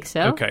that? I think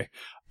so. Okay.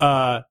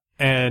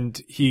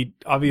 And he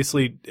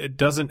obviously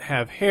doesn't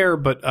have hair,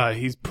 but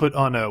he's put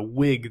on a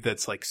wig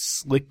that's like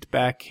slicked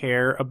back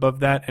hair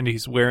above that, and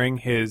he's wearing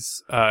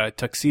his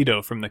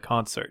tuxedo from the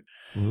concert.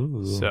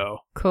 Ooh. So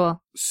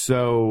Cool.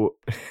 So,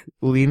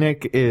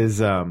 Lenik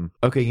is,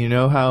 okay, you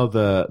know how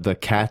the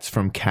cats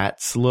from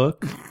Cats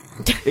look?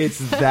 It's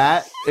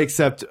that,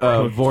 except,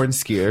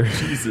 Vornskier.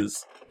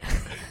 Jesus.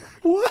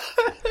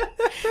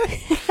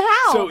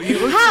 How? So he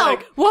looks How?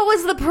 like- What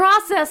was the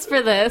process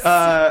for this?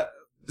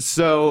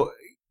 So,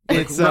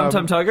 it's,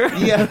 Rum-Tum Tugger?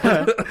 yeah.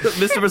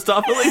 Mr.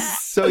 Mistopheles?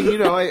 So, you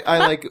know, I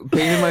like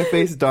painted my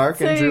face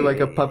dark and So drew like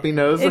a puppy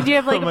nose do you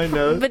have like on my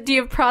nose. but do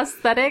you have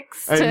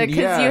prosthetics to And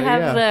because you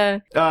have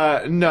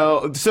the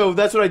No, so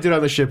that's what I did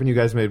on the ship, and you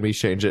guys made me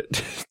change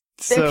it.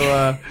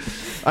 So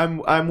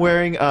I'm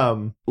wearing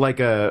like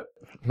a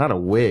not a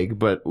wig,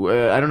 but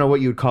I don't know what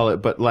you would call it,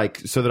 but like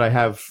so that I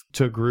have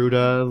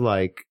Togruta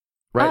like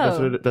right.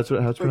 Oh. That's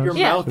what how it's But your pronounced.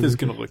 Yeah. mouth is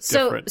going to look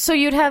so different. so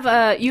you'd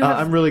have you have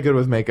I'm really good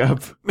with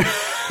makeup.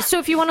 so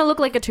if you want to look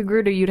like a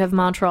Togruta, you'd have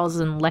Montrals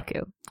and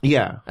Leku.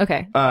 Yeah.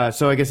 Okay.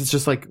 So I guess it's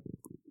just like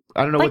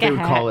I don't know Like what a they would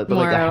hat, call it, but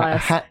like more a or hat.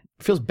 less. Hat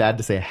feels bad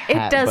to say a It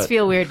hat. does but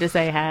feel weird to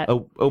say hat.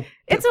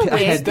 It's a wig.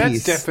 That's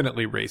headpiece.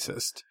 definitely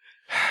racist.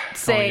 Calling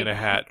Say it a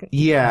hat.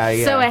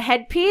 Yeah. so a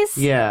headpiece.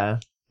 Yeah.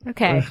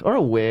 Okay. Or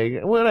a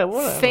wig. What I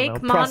don't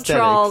Fake know,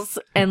 Montrals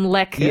and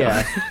Leku.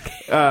 Yeah.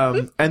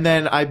 And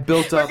then I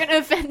built We're up. gonna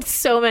offend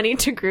so many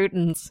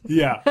Togrutans.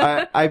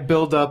 Yeah. I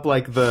build up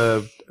like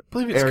the I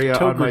believe it's area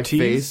on my Togrutis.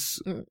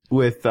 face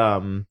with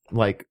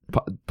like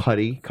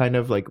putty, kind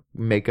of like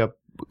makeup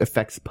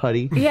effects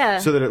putty. Yeah.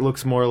 So that it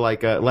looks more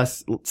like a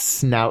less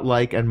snout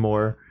like and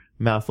more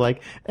mouth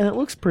like, and it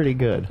looks pretty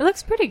good. It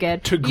looks pretty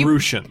good.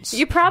 Togrusians.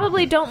 You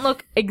probably don't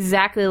look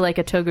exactly like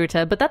a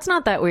Togruta, but that's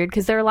not that weird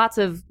because there are lots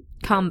of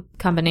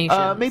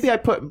combinations. Maybe I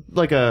put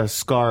like a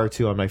scar or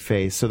two on my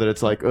face so that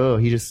it's like, oh,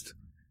 he just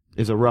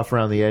is a rough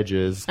around the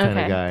edges kind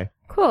Okay. of guy.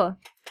 Cool.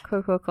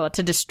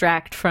 To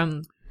distract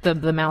from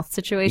the mouth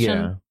situation.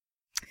 Yeah.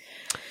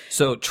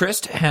 So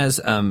Trist has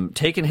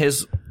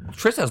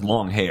Trist has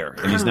long hair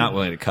and he's not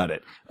willing to cut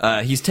it.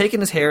 He's taken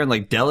his hair and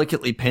like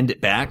delicately pinned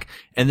it back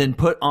and then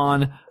put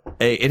on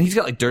and he's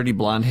got like dirty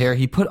blonde hair.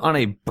 He put on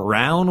a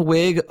brown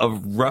wig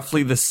of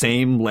roughly the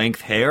same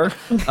length hair.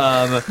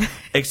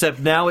 Except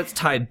now it's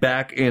tied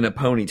back in a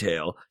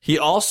ponytail. He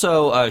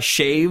also,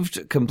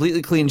 shaved,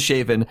 completely clean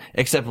shaven,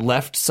 except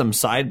left some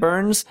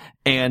sideburns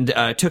and,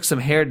 took some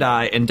hair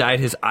dye and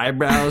dyed his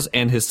eyebrows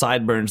and his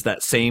sideburns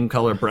that same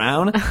color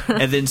brown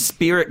and then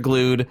spirit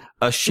glued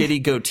a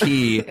shitty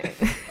goatee,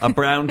 a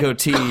brown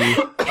goatee,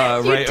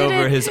 right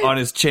over on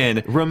his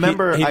chin.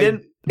 Remember, he I-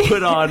 then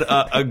put on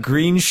a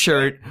green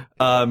shirt,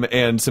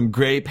 and some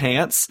gray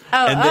pants.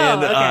 And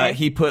then, okay.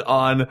 he put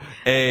on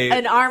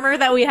An armor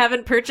that we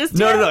haven't purchased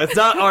yet? no, it's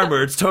not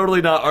armor. It's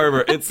totally not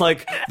armor. It's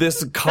like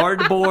this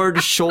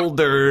cardboard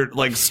shoulder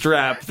like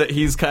strap that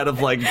he's kind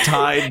of like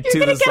tied to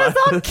the gonna get side. us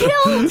all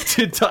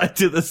killed. Tied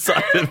to the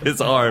side of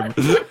his arm.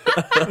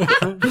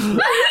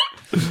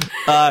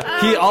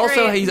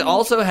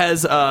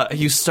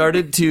 He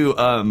started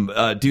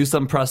to do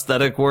some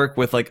prosthetic work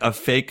with like a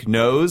fake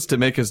nose to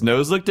make his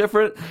nose look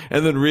different,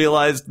 and then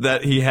realized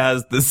that he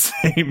has the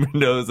same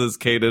nose as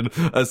Kaden,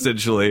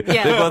 essentially.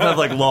 Yeah. They both have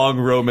like long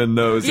Roman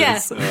noses. Yeah.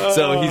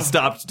 So he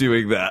stopped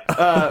doing that.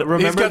 He's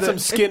Remember got that some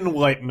skin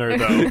whitener,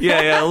 though.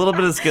 yeah, a little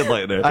bit of skin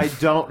lightener. I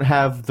don't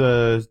have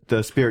the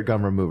spirit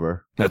gum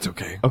remover. That's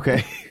okay.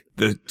 Okay.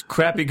 the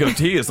crappy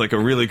goatee is like a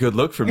really good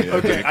look for me. I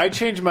Okay, think. I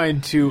changed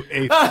mine to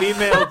a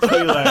female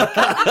Twi'lek.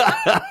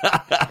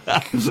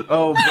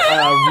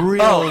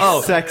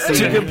 Real sexy.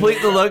 To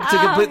complete the look,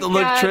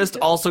 God. Trist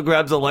also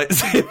grabs a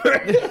lightsaber.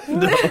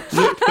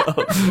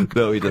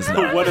 no, he does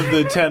not. One of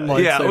the 10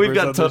 lightsabers. Yeah, we've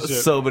got on the ship.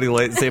 so many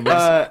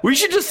lightsabers. We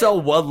should just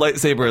sell one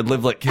lightsaber and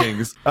live like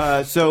kings.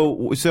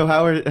 So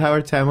how are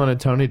Tamlin and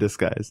Tony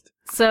disguised?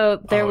 So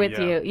they're Oh, with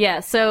yeah. you. Yeah.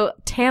 So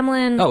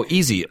Tamlin. Oh,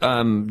 easy.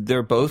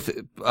 They're both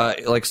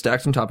like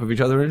stacked on top of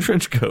each other in a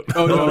trench coat.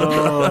 Oh,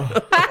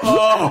 no.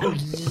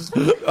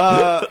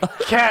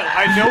 Cat,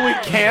 I know we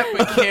can't,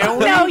 but can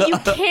we? No, you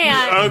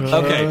can't.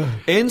 Okay.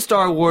 In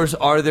Star Wars,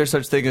 are there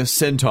such thing as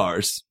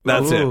centaurs?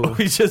 That's Ooh. it.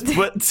 We just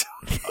put. So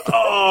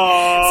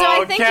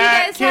I think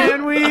Cat, you guys have.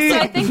 can we? So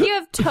I think you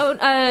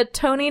have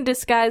Tony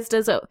disguised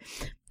as a.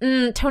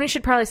 Tony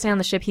should probably stay on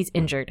the ship. He's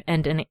injured,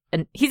 and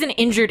he's an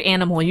injured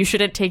animal. You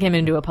shouldn't take him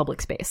into a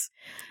public space.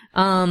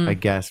 I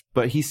guess,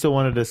 but he still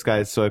wanted a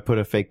disguise, so I put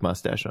a fake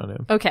mustache on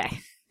him. Okay.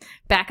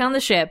 Back on the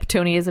ship,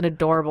 Tony has an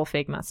adorable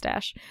fake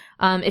mustache.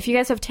 If you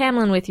guys have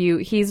Tamlin with you,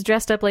 he's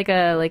dressed up like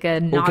a Well,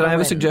 can I have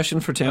a Nautilin. suggestion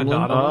for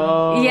Tamlin?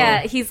 Oh,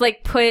 Yeah, he's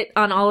like put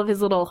on all of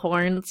his little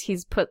horns.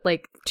 He's put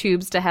like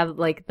tubes to have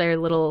like their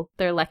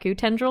Leku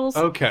tendrils,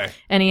 Okay.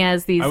 and he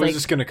has these I was like.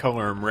 just going to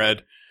color him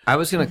red. I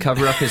was gonna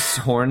cover up his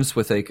horns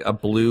with like a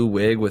blue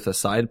wig with a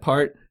side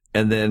part,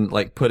 and then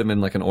like put him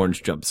in like an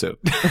orange jumpsuit.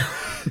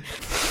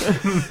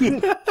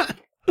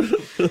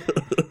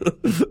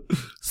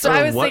 So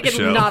I was what thinking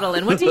show?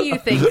 Nautilin. What do you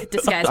think,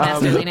 Disguise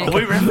Master Lenik? Are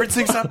we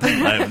referencing something?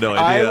 I have no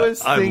I idea.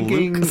 was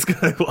thinking I'm Luke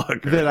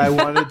Skywalker. that I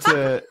wanted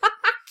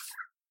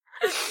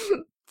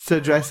to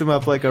dress him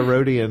up like a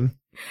Rhodian.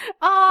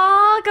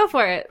 Aw, go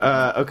for it.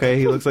 Okay,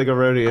 he looks like a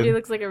Rhodian. He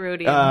looks like a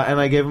Rhodian. And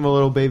I gave him a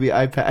little baby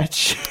eye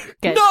patch.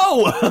 Good.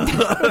 No,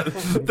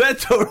 that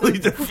totally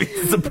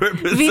defeats the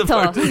purpose of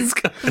our Vito.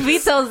 discussion.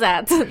 Vito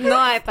that. No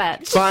eye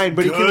patch. Fine,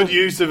 but he Good can,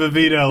 use of a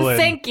veto, Lynn.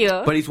 Thank you.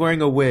 but he's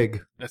wearing a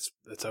wig. That's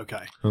okay.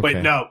 Okay. Wait,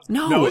 no,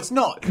 it's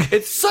not.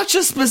 It's such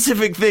a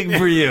specific thing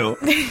for you.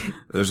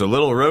 There's a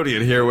little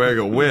Rhodian here wearing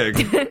a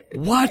wig.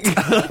 What?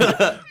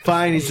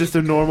 Fine, he's just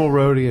a normal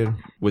Rhodian.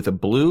 With a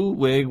blue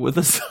wig with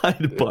a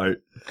side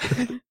part.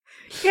 You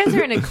guys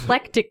are an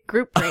eclectic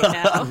group right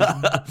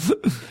now.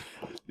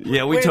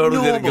 Yeah, we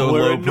totally didn't go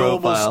We're low a normal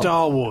profile.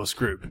 Star Wars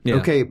group. Yeah.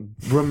 Okay,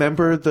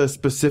 remember the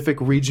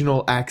specific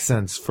regional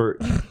accents for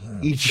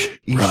each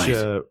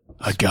Right.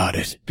 I got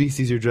it.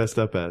 species you're dressed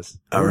up as.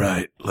 All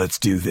right, let's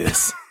do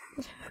this.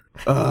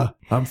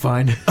 I'm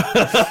fine.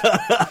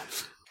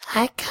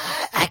 I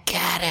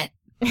got it.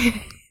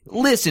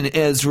 Listen,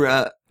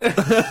 Ezra.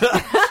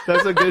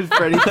 That's a good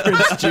Freddie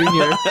Prinze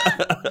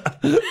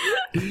Jr.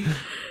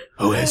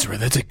 Oh, Ezra,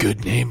 that's a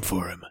good name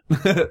for him.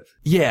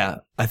 Yeah,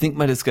 I think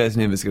my disguise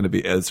name is going to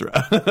be Ezra.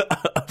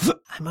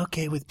 I'm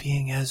okay with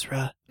being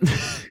Ezra.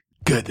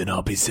 Good, then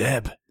I'll be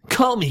Zeb.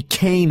 Call me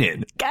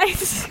Kanan.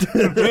 Guys,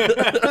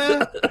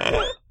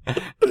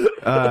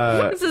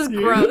 this is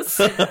gross.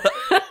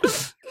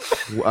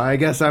 I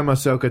guess I'm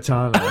Ahsoka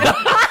Tano.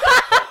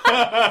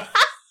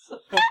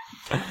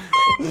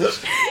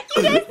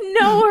 You guys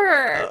know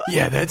her.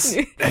 Yeah, that's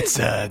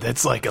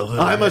like a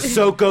little. I'm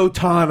Ahsoka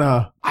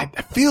Tana. I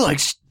feel like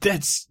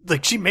that's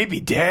like she may be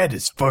dead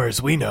as far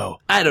as we know.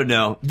 I don't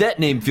know. That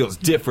name feels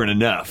different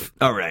enough.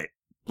 All right,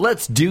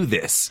 let's do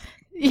this.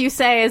 You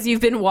say as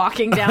you've been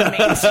walking down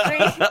Main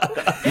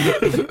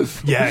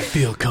Street. Yeah, I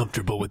feel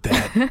comfortable with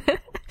that.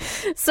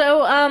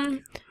 So,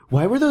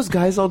 Why were those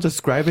guys all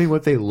describing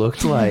what they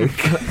looked like?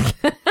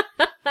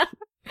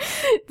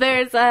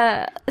 there's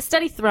a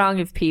steady throng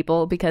of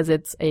people because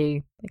it's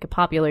a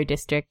popular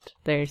district.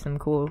 There's some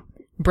cool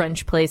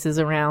brunch places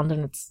around,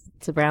 and it's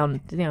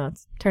around,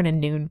 it's turning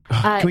noon.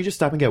 Can we just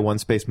stop and get one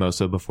space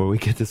mosa before we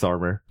get this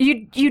armor?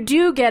 You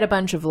do get a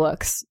bunch of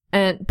looks,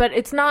 but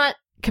it's not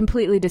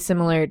completely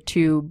dissimilar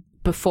to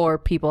before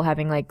people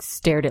having like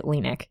stared at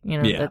Lenik.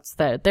 Yeah.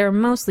 There are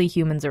mostly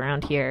humans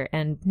around here,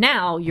 and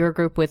now you're a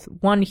group with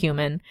one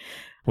human.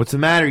 What's the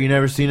matter? You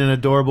never seen an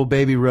adorable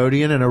baby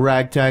Rhodian and a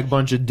ragtag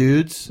bunch of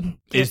dudes?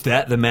 Is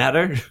that the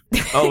matter?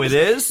 Oh, it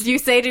is? Do you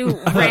say to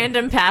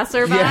random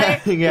passerby?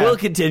 Yeah. We'll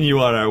continue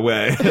on our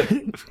way.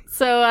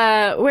 So,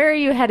 where are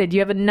you headed? You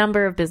have a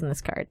number of business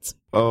cards.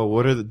 Oh,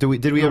 what are the, did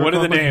we ever What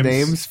are come the up with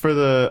names? names for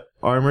the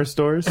armor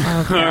stores?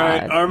 Oh, All right,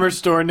 God. armor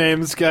store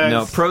names, guys.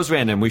 No, pros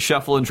random. We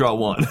shuffle and draw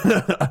one.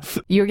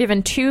 You were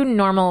given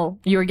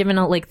you were given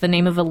the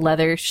name of a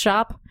leather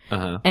shop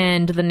Uh-huh.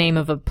 and the name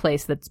of a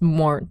place that's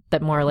more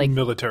like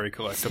military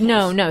collectibles.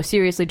 no,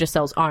 seriously just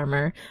sells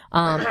armor.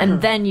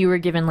 And then you were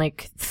given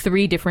like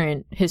 3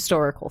 different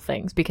historical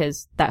things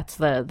because that's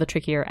the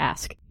trickier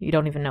ask. You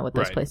don't even know what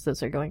those Right.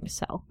 places are going to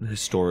sell.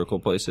 Historical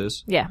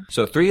places. Yeah.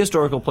 So 3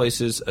 historical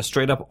places, a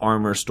straight up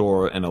armor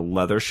store, and a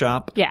leather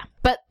shop. Yeah.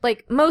 But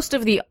like most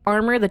of the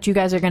armor that you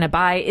guys are going to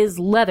buy is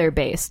leather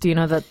based.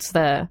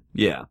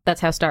 Yeah.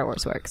 That's how Star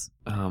Wars works.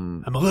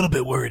 I'm a little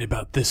bit worried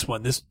about this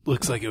one. This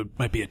looks like it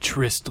might be a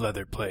tryst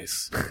leather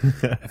place.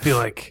 I feel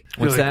like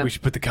What's that? we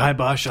should put the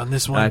kibosh on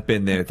this one. I've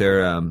been there.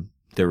 They're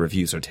their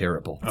reviews are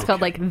terrible. It's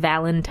called like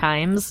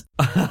Valentine's.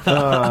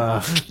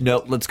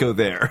 No, let's go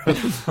there.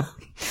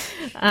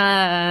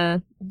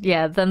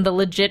 Yeah, then the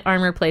legit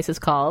armor place is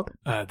called.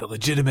 The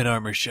legitimate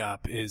armor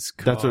shop is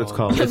called... That's what it's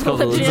called. It's called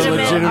the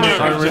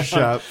Legitimate armor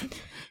shop.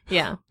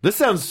 Yeah. This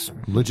sounds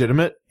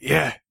legitimate.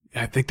 Yeah,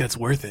 I think that's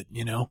worth it,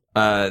 you know?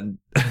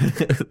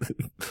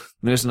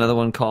 There's another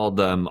one called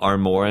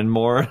Armor and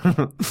More.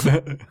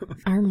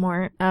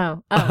 Armor.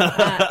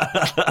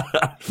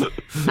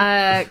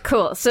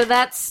 Cool. So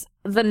that's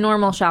the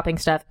normal shopping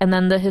stuff, and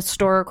then the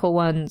historical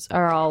ones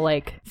are all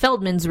like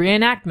Feldman's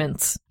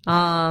reenactments.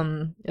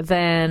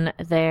 Then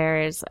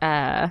there's what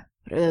are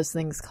those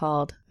things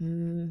called?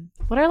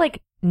 What are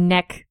like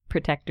neck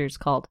protectors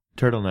called?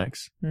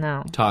 Turtlenecks.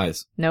 No.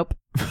 Ties. Nope.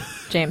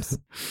 James,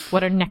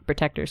 what are neck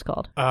protectors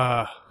called?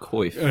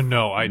 Coif.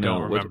 No, I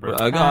don't remember.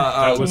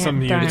 That was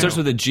something you... It starts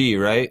with a G,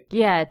 right?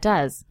 Yeah, it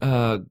does.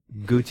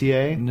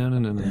 Goutier. No.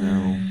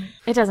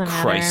 It doesn't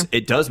matter. Christ,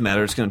 it does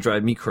matter. It's going to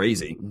drive me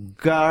crazy.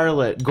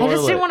 Garlet. I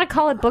just didn't want to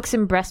call it books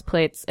and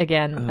breastplates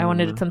again. I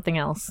wanted it something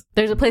else.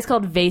 There's a place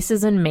called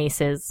Vases and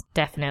Maces.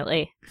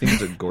 Definitely. I think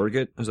it's a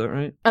Gorget. Is that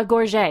right? A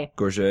Gorget.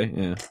 Gorget,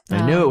 yeah.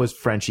 I knew it was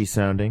Frenchy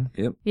sounding.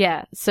 Yep.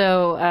 Yeah.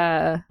 So,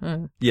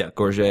 Yeah,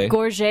 Gorget.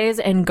 Gorgets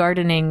and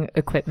gardening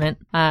equipment.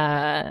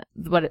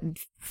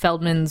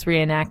 Feldman's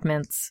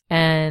reenactments,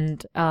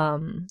 and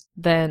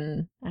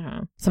then I don't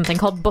know, something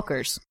called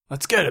Bookers.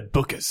 Let's get it,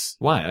 Bookus.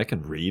 Why? I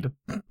can read.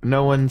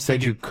 No one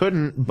said you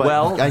couldn't, but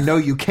Well- I know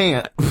you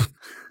can't.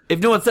 If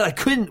no one said I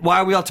couldn't, why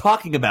are we all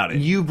talking about it?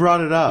 You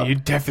brought it up. You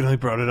definitely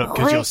brought it up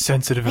because you're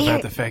sensitive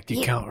about the fact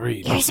you can't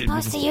read. You're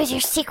supposed to use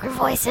your secret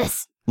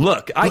voices.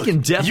 Look, I can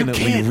You definitely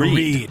can't read.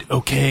 read,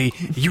 okay?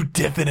 You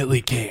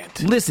definitely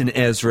can't. Listen,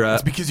 Ezra.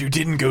 It's because you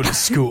didn't go to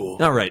school.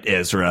 All right,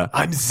 Ezra.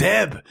 I'm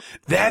Zeb.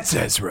 That's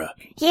Ezra.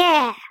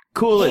 Yeah.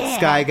 Cool it,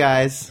 Sky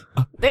Guys.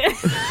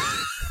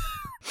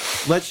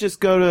 Let's just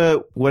go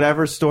to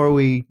whatever store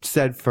we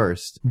said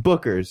first.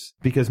 Booker's,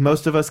 because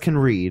most of us can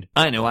read.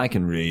 I know I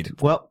can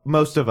read. Well,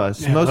 most of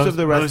us. Yeah, most of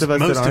the rest of us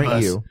that most of aren't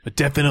us. you. But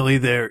definitely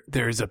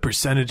there's a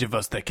percentage of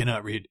us that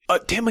cannot read.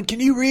 Tamlin, can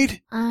you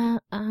read? A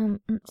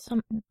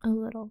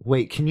little.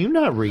 Wait, can you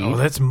not read? Oh,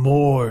 that's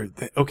more.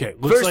 Okay,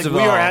 looks First like of we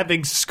all- are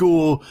having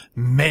school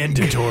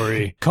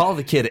mandatory Call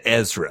the kid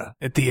Ezra.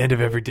 at the end of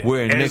every day.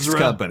 We're in mixed Ezra.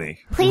 company.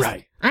 Please.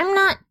 Right. I'm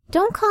not.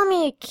 Don't call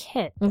me a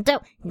kid.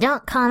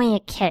 Don't call me a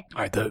kid.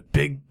 All right, the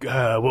big.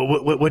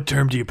 What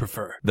term do you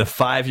prefer? The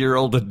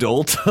 5-year-old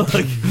adult.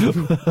 Like,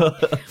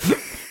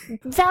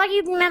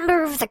 Valued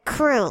member of the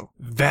crew.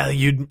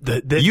 Valued.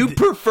 you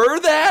prefer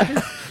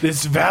that?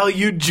 This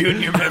valued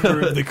junior member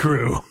of the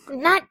crew.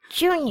 Not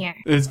junior.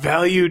 This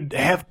valued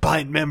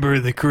half-pint member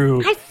of the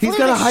crew. I flew He's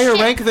got a the higher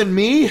ship. rank than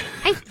me.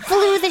 I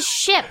flew the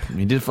ship.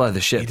 You did fly the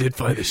He ship. did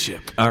fly the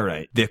ship. All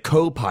right. The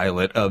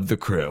co-pilot of the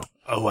crew.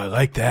 Oh, I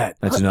like that.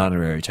 That's an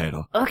honorary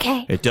title.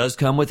 Okay. It does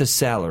come with a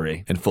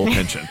salary and full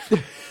pension.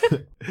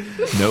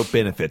 No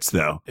benefits,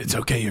 though. It's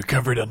okay. You're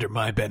covered under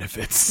my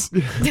benefits.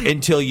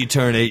 Until you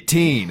turn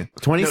 18.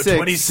 26. No,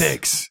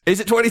 26. Is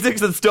it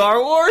 26 in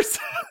Star Wars?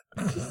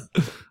 I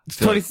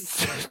feel 20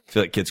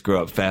 like kids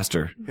grow up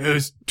faster. It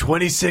was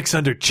 26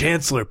 under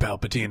Chancellor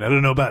Palpatine. I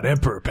don't know about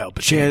Emperor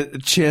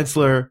Palpatine.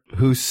 Chancellor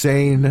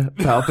Hussein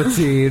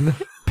Palpatine.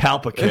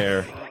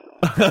 Palpacare.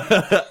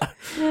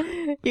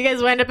 You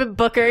guys wind up at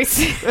Booker's.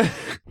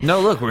 No,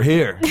 look, we're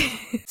here.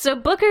 So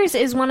Booker's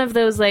is one of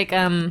those like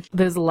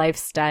those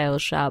lifestyle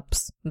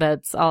shops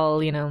that's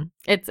all, you know,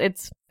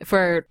 it's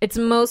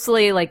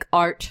mostly like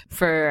art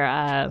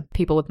for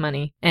people with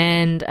money,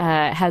 and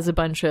has a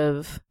bunch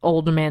of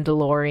old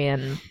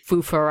Mandalorian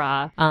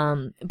foofara,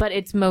 but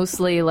it's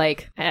mostly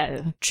like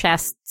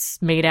chests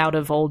made out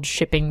of old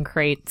shipping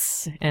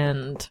crates,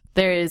 and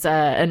there is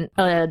a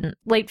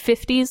late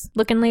 50s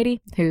looking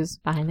lady who's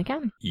behind the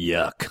counter.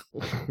 Yuck.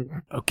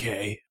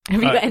 Okay.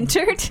 Have you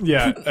entered?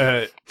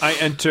 Yeah, I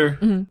enter,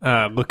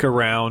 look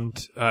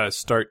around,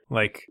 start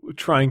like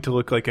trying to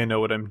look like I know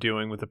what I'm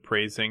doing with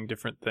appraising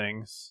different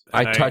things.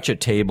 I And touch a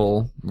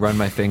table, run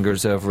my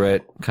fingers over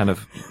it, kind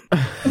of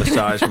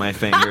massage my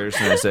fingers,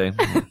 and I say,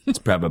 it's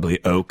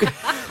probably oak.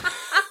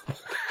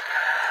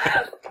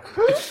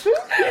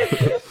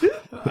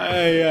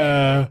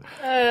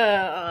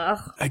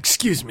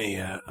 Excuse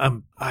me,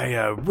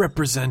 I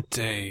represent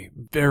a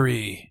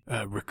very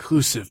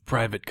reclusive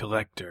private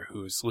collector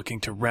who's looking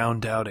to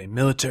round out a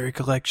military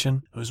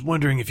collection. I was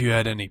wondering if you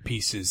had any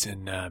pieces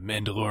in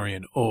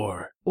Mandalorian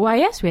ore. Why,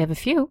 yes, we have a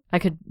few. I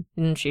could.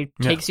 And she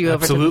takes you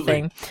over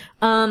absolutely. to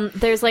the thing.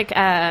 There's like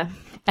a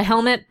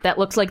helmet that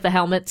looks like the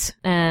helmets,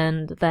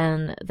 and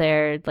then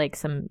there are like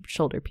some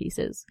shoulder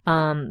pieces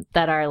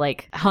that are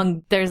like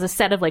hung. There's a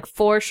set of like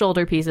 4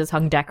 shoulder pieces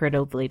hung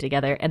decoratively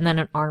together, and then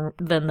an arm.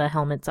 Then the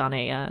helmet's on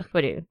a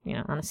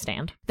on a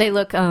stand. They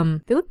look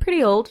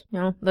pretty old. You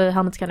know, the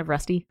helmet's kind of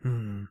rusty.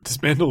 Does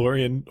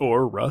Mandalorian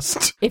ore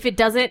rust? If it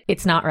doesn't,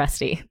 it's not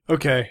rusty.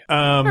 Okay.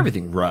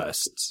 Everything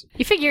rusts.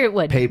 You figure it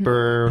would.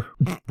 Paper,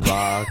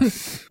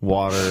 rocks,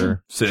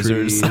 water,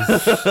 Scissors. trees.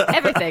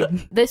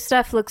 Everything. This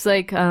stuff looks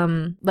like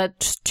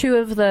that's 2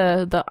 of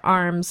the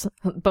arms,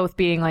 both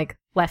being like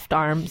left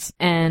arms,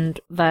 and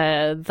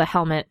the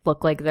helmet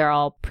look like they're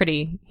all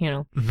pretty,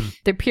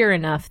 they're pure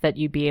enough that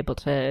you'd be able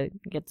to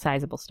get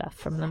sizable stuff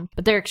from them.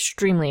 But they're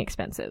extremely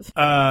expensive.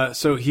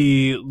 So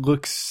he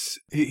looks,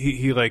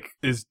 he like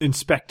is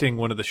inspecting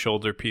one of the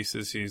shoulder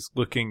pieces. He's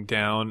looking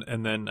down,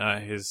 and then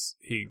his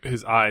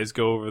eyes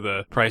go over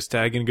the price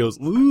tag and goes,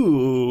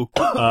 ooh.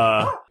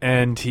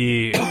 And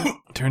he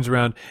turns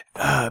around.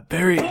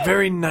 Very,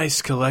 very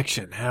nice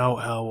collection.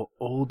 How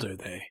old are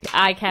they?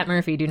 I, Cat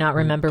Murphy, do not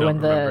remember Don't when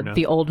remember, no.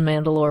 the old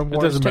Mandalore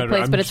Wars doesn't took matter.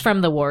 place, I'm but it's just-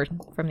 from the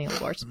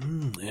old wars.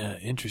 Yeah,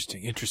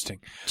 interesting.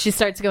 She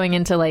starts going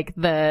into like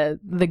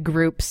the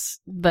groups,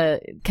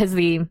 because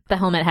the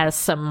helmet has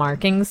some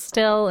markings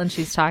still, and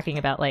she's talking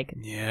about like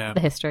Yeah. the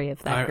history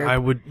of that group. I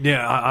would,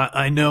 yeah,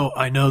 I know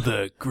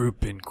the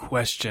group in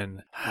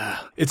question.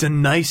 It's a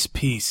nice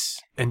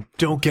piece, and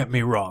don't get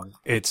me wrong,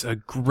 it's a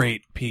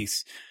great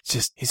piece. It's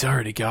just, he's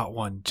already got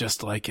one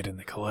just like it in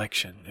the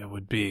collection. It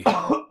would be,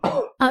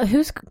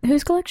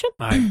 Whose collection?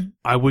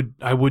 I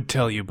would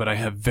tell you, but I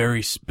have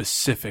very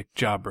specific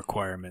job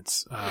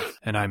requirements,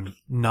 and I'm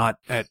not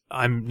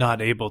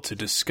able to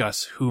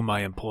discuss who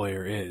my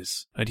employer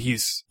is. But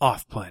he's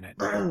off planet,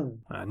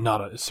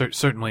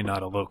 certainly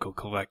not a local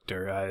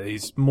collector.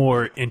 He's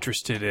more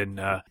interested in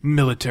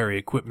military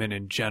equipment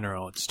in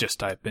general. It's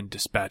just I've been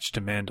dispatched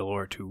to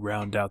Mandalore to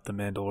round out the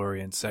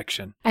Mandalorian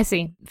section. I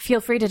see.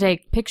 Feel free to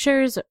take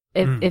pictures.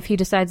 If he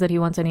decides that he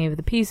wants any of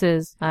the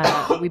pieces,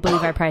 we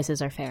believe our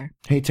prices are fair.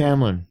 Hey,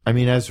 Tamlin. I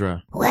mean,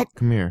 Ezra. What?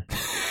 Come here.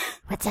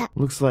 What's up?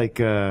 Looks like,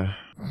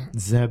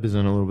 Zeb is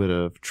in a little bit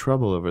of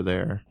trouble over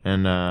there.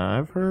 And,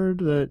 I've heard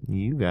that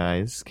you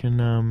guys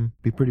can,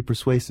 be pretty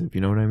persuasive.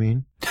 You know what I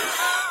mean?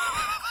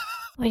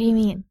 What do you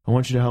mean? I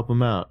want you to help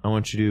him out. I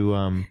want you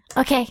to,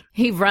 Okay.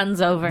 He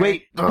runs over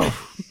Wait! Oh.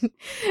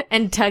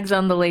 and tugs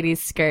on the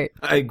lady's skirt.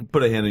 I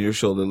put a hand on your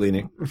shoulder,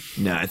 leaning.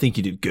 Nah, I think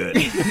you did good.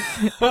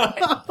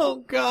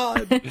 Oh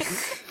God!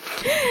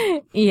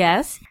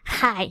 Yes.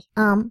 Hi.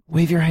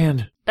 Wave your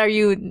hand. Are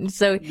you?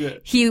 So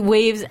he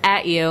waves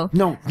at you.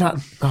 No, not.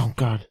 Oh,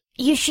 God.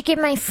 You should give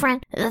my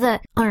friend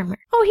the armor.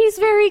 Oh, he's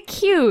very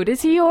cute.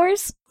 Is he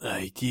yours?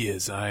 He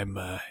is. I'm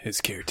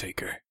his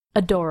caretaker.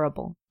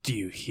 Adorable. Do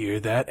you hear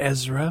that,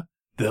 Ezra?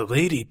 The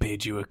lady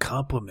paid you a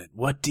compliment.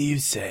 What do you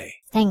say?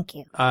 Thank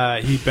you.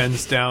 He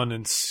bends down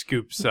and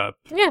scoops up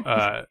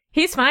Yeah.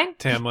 He's fine.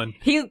 Tamlin.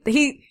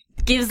 He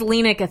gives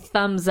Lenik a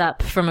thumbs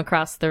up from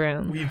across the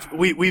room.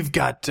 We've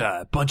got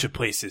a bunch of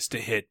places to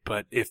hit,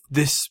 but if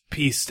this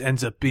piece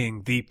ends up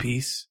being the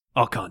piece,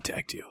 I'll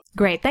contact you.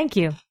 Great, thank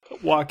you.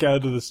 Walk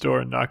out of the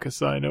store and knock a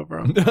sign over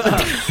him.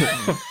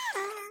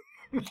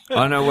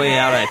 On our way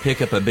out, I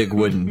pick up a big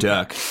wooden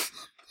duck.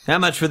 How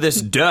much for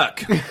this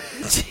duck?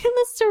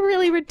 That's a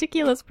really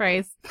ridiculous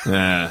price.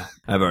 I've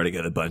already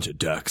got a bunch of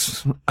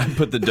ducks. I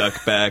put the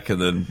duck back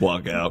and then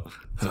walk out.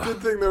 Good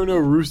thing there were no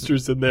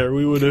roosters in there.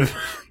 We would have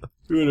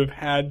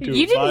had to.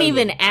 You didn't buy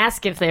even them.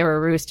 ask if there were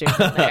roosters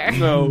in there.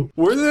 No,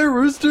 were there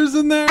roosters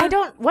in there? I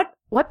don't.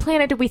 What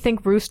planet do we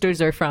think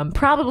roosters are from?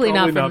 Probably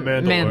not from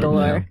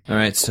Mandalore. All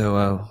right,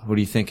 so what are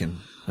you thinking?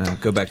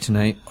 Go back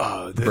tonight?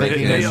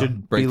 Thinking I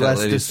should break be that less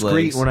lady's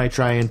discreet legs. when I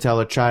try and tell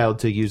a child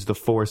to use the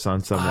Force on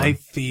someone. I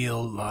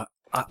feel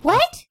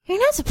What? You're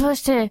not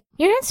supposed to.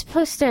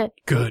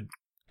 good.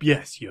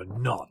 Yes, you're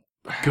not.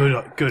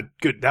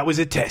 Good. That was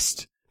a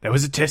test.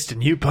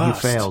 And you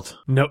passed. You failed.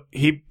 No,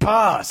 he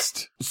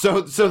passed. So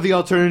the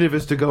alternative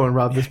is to go and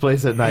rob this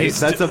place at night.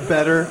 That's a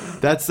better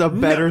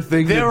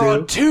thing to do. There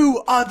are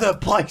two other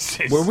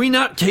places. Were we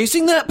not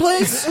casing that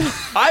place?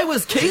 I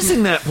was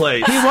casing that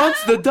place. He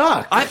wants the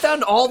duck. I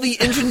found all the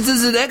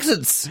entrances and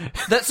exits.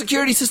 That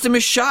security system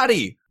is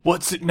shoddy.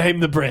 What's it? Name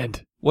the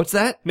brand. What's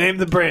that? Name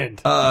the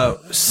brand.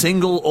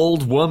 Single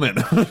old woman.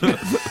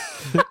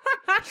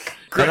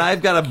 And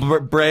I've got a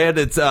brand.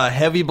 It's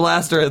Heavy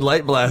Blaster and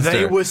Light Blaster.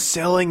 They were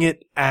selling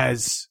it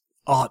as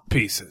art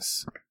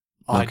pieces.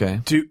 Okay.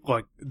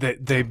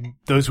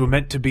 Those were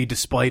meant to be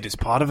displayed as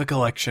part of a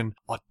collection.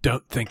 I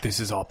don't think this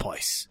is our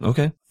place.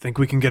 Okay. Think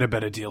we can get a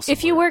better deal somewhere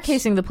If you were else.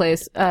 casing the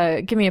place,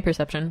 give me a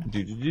perception.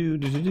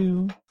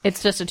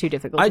 It's just a 2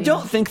 difficulty. I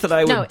don't think that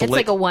I would. No, it's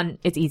like a 1.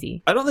 It's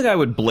easy. I don't think I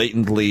would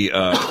blatantly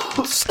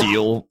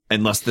steal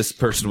unless this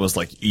person was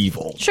like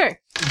evil. Sure.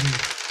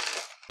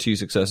 2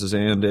 successes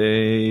and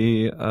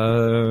a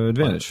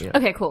advantage.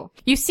 Okay, cool.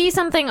 You see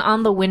something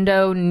on the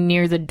window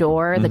near the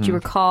door that you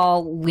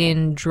recall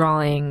Lynn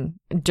drawing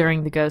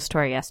during the ghost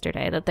tour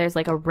yesterday, that there's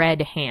like a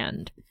red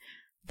hand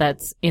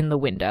that's in the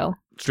window.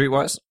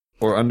 Streetwise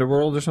or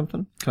Underworld or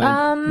something. Can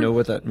I know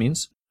what that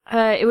means?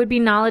 It would be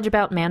knowledge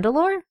about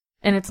Mandalore,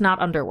 and it's not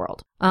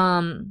Underworld.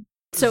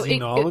 So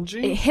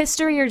Xenology?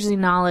 history or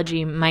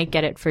xenology might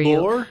get it for you.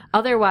 Lore?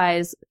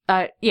 Otherwise,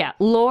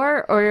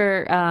 lore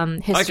or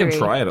history. I can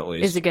try it at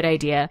least. Is a good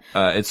idea.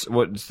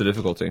 What's the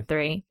difficulty?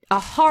 3. A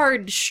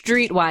hard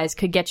streetwise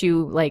could get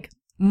you like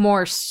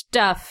more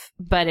stuff,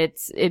 but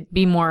it'd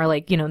be more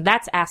like,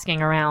 that's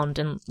asking around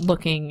and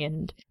looking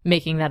and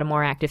making that a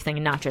more active thing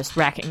and not just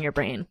racking your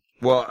brain.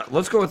 Well,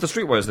 let's go with the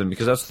Streetwise then,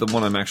 because that's the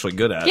one I'm actually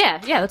good at. Yeah,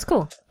 that's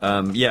cool.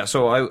 And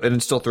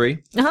it's still 3.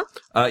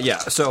 Uh-huh.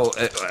 So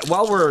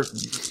while we're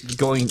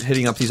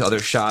hitting up these other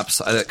shops,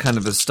 that kind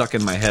of is stuck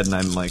in my head, and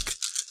I'm like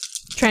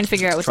Trying to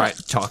figure out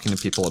what's talking to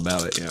people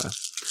about it. Yeah,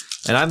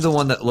 and I'm the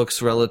one that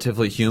looks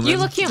relatively human. You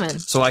look human,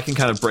 so I can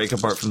kind of break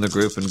apart from the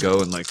group and go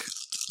and like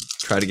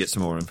try to get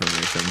some more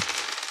information.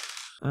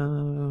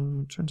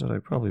 Turns out I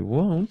probably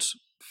won't.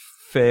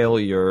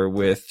 Failure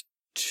with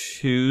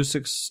 2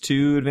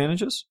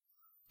 advantages.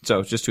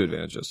 So just 2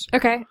 advantages.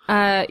 Okay.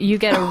 You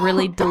get a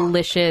really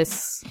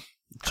delicious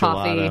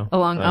coffee Gelato.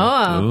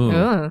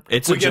 along.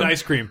 We get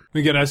ice cream.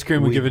 We get ice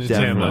cream. We give it to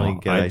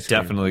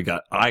Tamlin.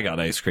 I got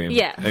ice cream.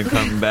 Yeah. And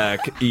come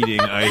back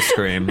eating ice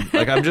cream.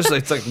 Like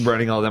it's like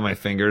running all down my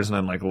fingers and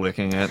I'm like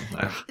licking it.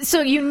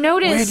 So you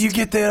noticed. Where do you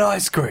get that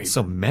ice cream? It's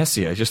so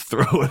messy. I just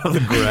throw it on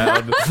the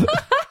ground.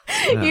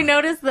 You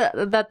noticed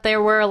that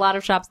there were a lot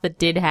of shops that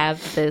did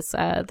have this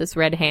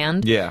red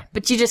hand. Yeah.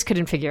 But you just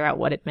couldn't figure out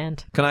what it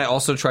meant. Can I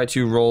also try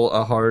to roll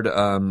a hard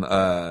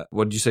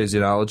what did you say,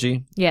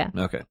 xenology? Yeah.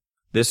 Okay.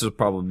 This is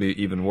probably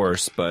even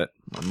worse, but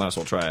I might as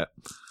well try it.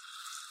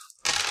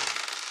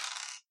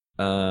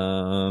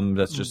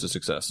 That's just a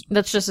success.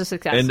 That's just a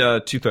success.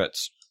 And 2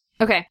 threats.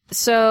 Okay.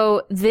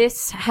 So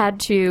this had I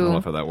to don't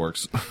know how that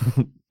works.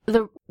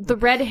 the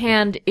red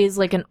hand is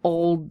like an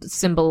old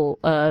symbol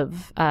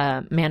of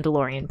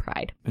Mandalorian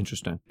pride.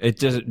 Interesting.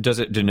 Does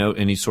it denote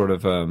any sort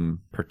of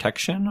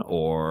protection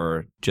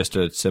or just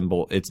a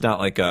symbol? It's not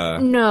like a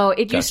No,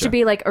 it used Gotcha. to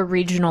be like a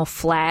regional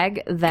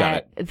flag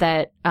that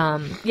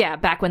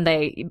back when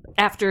they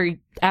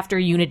after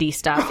Unity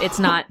stuff, it's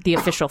not the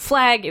official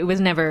flag. It was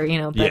never,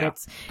 but Yeah.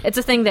 it's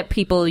a thing that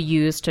people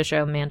use to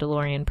show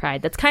Mandalorian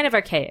pride. That's kind of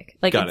archaic.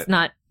 Like Got it's it.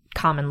 not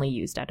commonly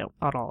used at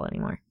all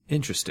anymore.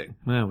 Interesting.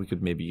 Well, we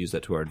could maybe use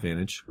that to our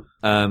advantage.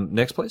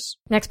 Next place.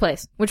 Next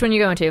place. Which one you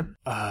going to?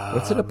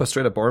 Let's hit up a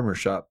straight up armor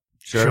shop.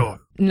 Sure.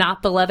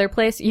 Not the leather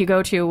place. You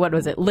go to, what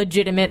was it?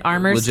 Legitimate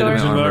armor Legitimate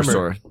store? armor Armor.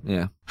 store.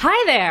 Yeah.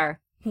 Hi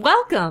there.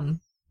 Welcome.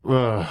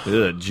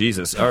 Ugh,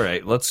 Jesus. All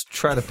right, let's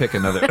try to pick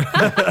another.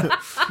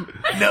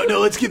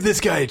 No, let's give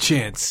this guy a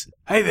chance.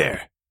 Hi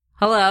there.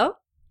 Hello.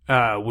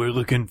 We're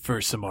looking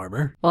for some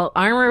armor. Well,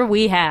 armor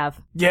we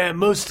have. Yeah,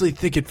 mostly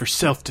thinking for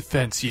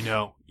self-defense,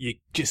 You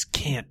just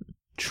can't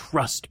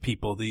trust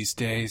people these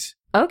days.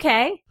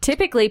 Okay.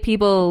 Typically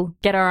people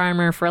get our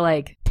armor for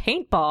like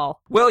paintball.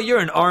 Well, you're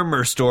an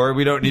armor store.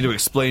 We don't need to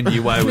explain to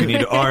you why we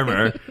need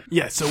armor.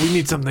 Yeah, so we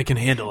need something that can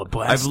handle a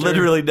blaster. I've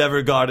literally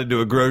never gone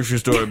into a grocery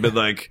store and been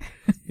like,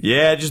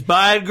 yeah, just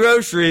buying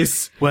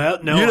groceries. Well,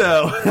 no. You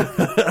know.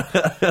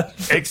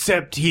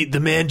 Except the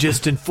man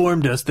just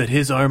informed us that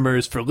his armor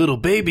is for little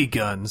baby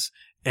guns,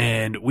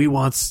 and we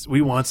want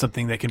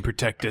something that can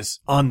protect us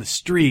on the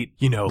street,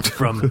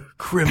 from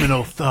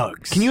criminal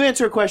thugs. Can you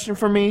answer a question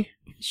for me?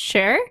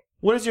 Sure.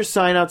 What does your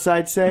sign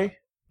outside say?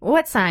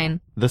 What sign?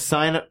 The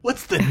sign.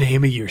 What's the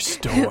name of your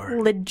store?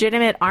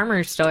 Legitimate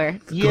armor store.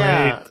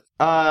 Yeah.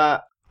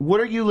 What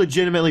are you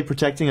legitimately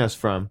protecting us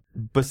from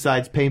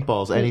besides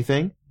paintballs?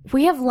 Anything?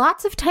 We have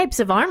lots of types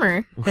of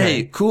armor.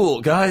 Hey,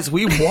 cool, guys.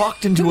 We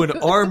walked into an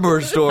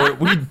armor store.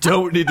 We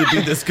don't need to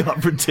be this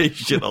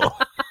confrontational.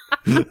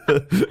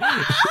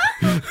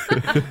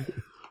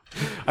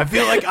 I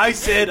feel like I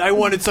said I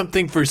wanted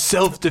something for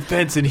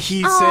self-defense, and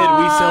he said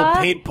we sell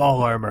paintball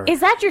armor. Is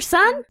that your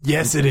son?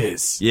 Yes, it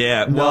is.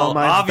 Yeah, well,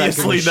 mine's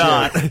obviously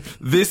back in not.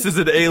 This is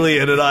an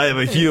alien and I am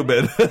a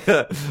human.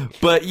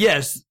 But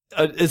yes,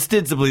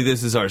 ostensibly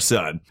this is our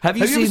son. Have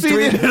you seen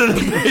seen 3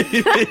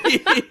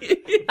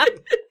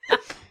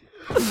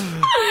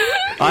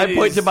 I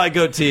point to my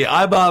goatee.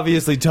 I'm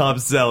obviously Tom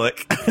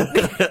Selleck.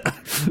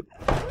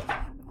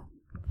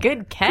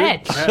 Good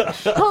catch.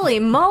 Holy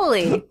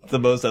moly. The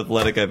most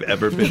athletic I've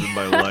ever been in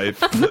my life.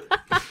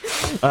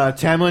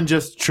 Tamlin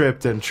just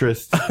tripped and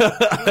Trist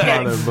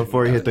caught him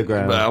before he hit the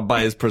ground. I'll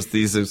buy his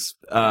prosthesis.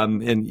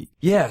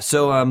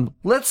 So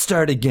let's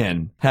start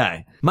again.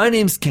 Hi, my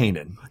name's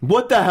Kanan.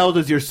 What the hell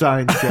does your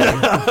sign say?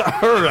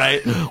 All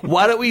right,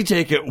 why don't we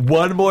take it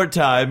one more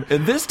time,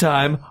 and this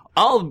time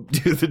I'll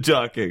do the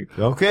talking.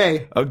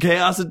 Okay. Okay,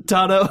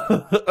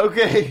 Asatano.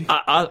 Okay.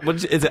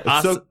 What is it?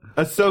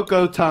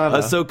 Ahsoka Tano.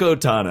 Ahsoka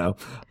Tano.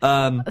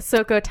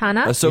 Ahsoka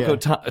Tana?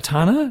 Ahsoka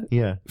Tana?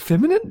 Yeah.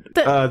 Feminine?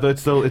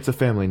 It's a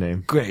family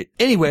name. Great.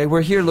 Anyway,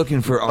 we're here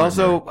looking for armor.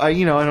 Also, I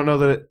don't know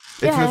that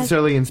it's Yeah.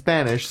 necessarily in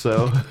Spanish,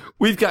 so.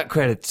 We've got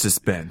credits to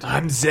spend.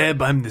 I'm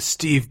Zeb. I'm the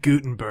Steve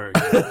Gutenberg.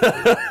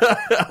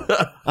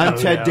 I'm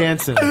Ted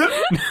Danson.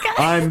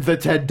 I'm the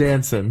Ted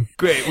Danson.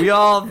 Great. We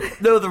all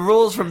know the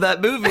rules from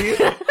that movie.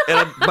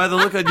 And by the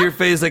look on your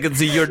face, I can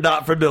see you're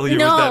not familiar with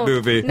that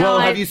movie. No, Well,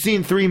 have you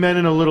seen 3 Men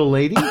and a Little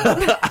Lady?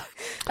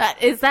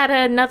 Is that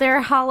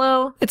another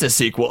hollow? It's a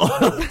sequel.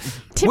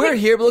 We're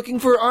here looking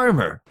for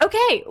armor.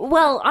 Okay,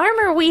 well,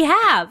 armor we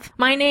have.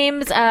 My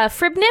name's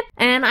Fribnip,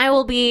 and I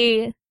will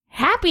be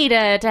happy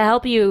to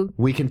help you.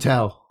 We can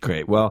tell.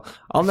 Great. Well,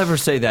 I'll never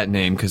say that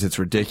name because it's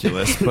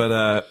ridiculous,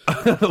 but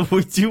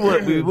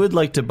we would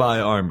like to buy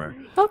armor.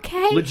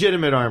 Okay.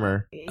 Legitimate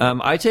armor.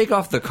 I take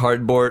off the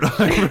cardboard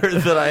armor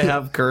that I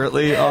have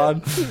currently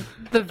on.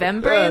 The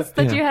Vembrace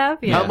that you have?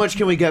 Yeah. How much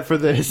can we get for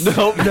this?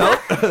 Nope.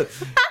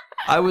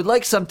 I would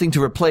like something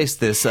to replace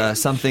this,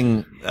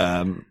 something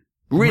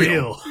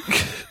real.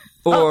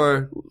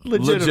 Or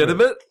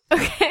legitimate.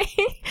 Okay.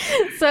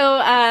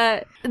 So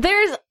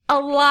there's a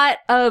lot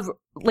of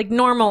like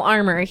normal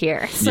armor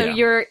here. So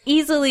Yeah.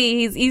 he's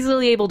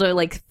easily able to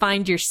like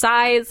find your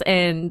size,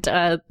 and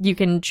you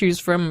can choose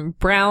from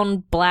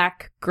brown,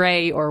 black,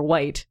 gray, or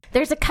white.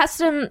 There's a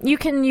custom, you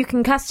can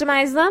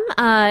customize them,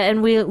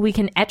 and we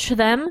can etch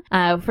them,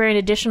 for an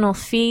additional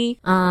fee.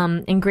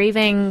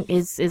 Engraving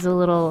is a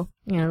little,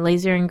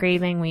 laser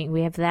engraving.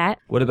 We have that.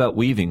 What about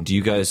weaving? Do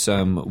you guys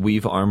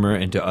weave armor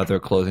into other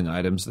clothing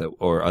items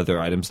or other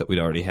items that we'd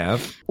already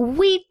have?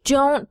 We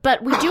don't,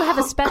 but we do have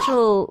a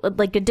special,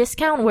 like a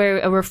discount where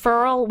a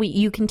referral,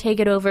 you can take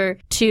it over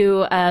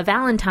to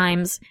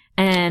Valentine's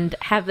and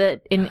have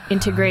it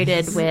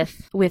integrated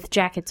with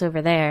jackets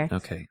over there.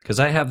 Okay, because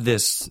I have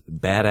this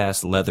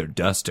badass leather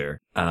duster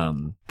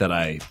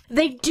that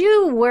They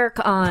do work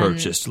on...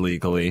 purchased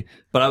legally,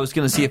 but I was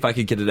going to see if I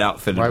could get it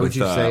outfitted Why would with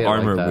you say it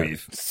armor like that?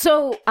 weave.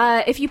 So,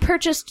 if you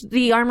purchased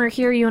the armor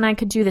here, you and I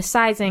could do the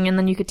sizing, and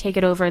then you could take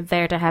it over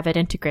there to have it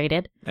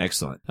integrated.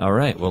 Excellent. All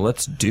right, well,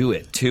 let's do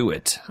it to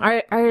it.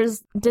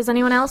 Does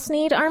anyone else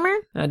need armor?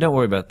 Don't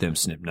worry about them,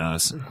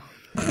 Snipnos.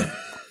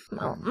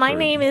 Well, my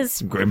name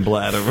is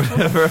Grimblad or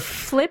whatever.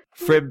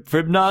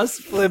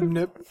 Fribnos?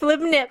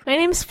 Flibnip. My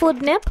name's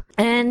Flibnip,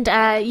 and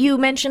you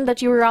mentioned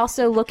that you were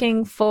also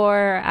looking for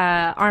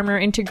armor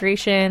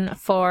integration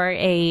for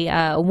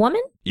a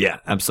woman? Yeah,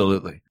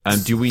 absolutely.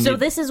 Do we So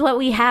need this is what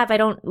we have.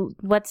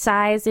 What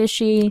size is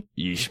she?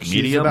 She's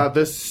medium? about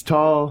this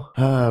tall,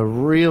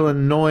 real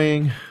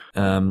annoying.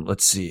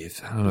 Let's see.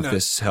 I don't know if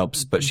this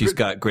helps, but she's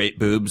got great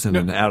boobs and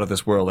an out of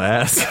this world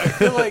ass. I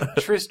feel like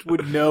Trist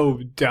would know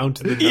down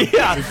to the number.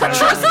 Yeah,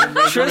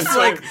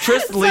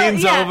 Trist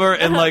leans over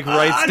and like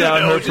writes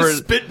down her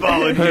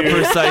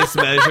precise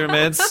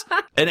measurements.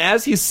 And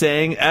as he's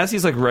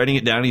like writing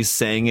it down, he's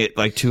saying it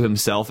like to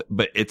himself,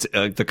 but it's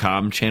like the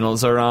comm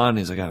channels are on.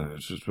 He's like, and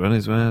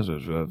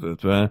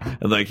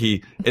like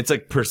it's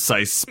like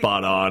precise,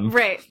 spot on.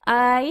 Right.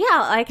 Yeah,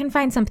 I can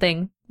find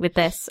something with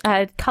this.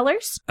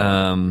 Colors?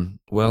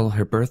 Well,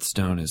 her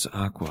birthstone is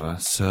aqua,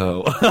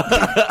 so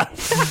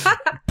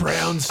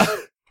Browns.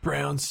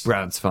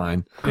 brown's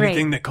fine. Great.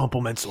 Anything that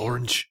complements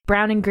orange.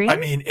 Brown and green? I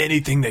mean,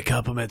 anything that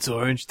complements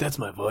orange. That's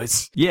my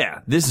voice. Yeah,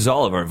 this is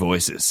all of our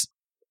voices.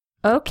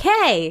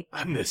 Okay.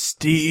 I'm the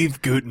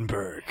Steve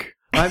Gutenberg.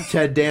 I'm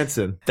Ted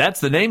Danson. That's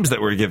the names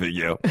that we're giving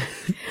you.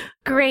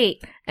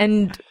 Great.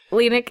 And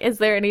Lenik, is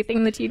there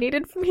anything that you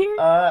needed from here?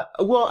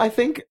 Well, I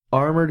think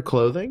armored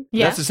clothing.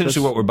 Yeah. That's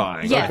essentially what we're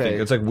buying. Yeah. I think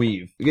it's like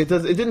weave. It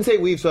didn't say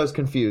weave, so I was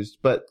confused,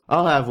 but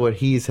I'll have what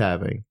he's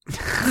having.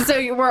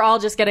 So we're all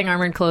just getting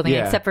armored clothing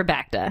Yeah. except for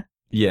Bacta.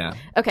 Yeah.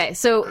 Okay,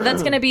 so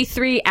that's going to be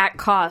 3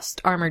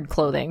 at-cost armored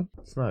clothing.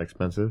 It's not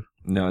expensive.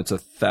 No, it's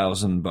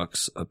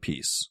 $1,000 a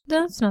piece.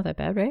 That's not that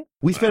bad, right?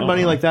 We spend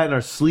money like that in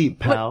our sleep,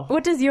 pal.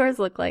 What does yours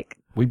look like?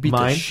 We beat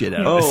Mine? the shit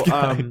out of this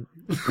guy.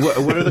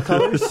 What are the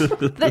colors?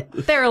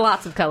 There are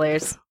lots of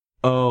colors.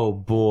 Oh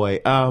boy.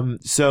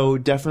 So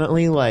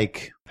definitely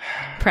like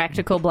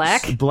Practical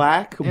black.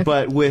 black,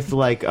 but with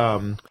like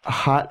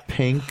hot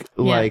pink,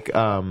 like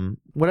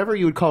whatever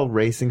you would call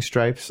racing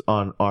stripes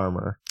on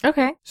armor.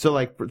 Okay. So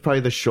like probably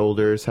the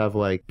shoulders have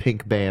like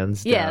pink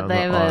bands Yeah, down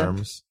they the have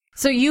arms.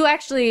 So you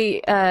actually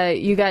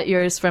you got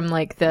yours from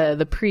like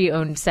the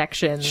pre-owned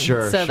section,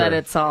 Sure, so that sure.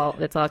 it's all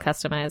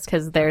customized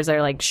because theirs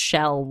are like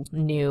shell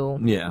new,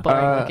 Yeah.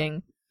 boring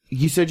looking.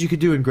 You said you could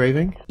do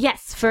engraving?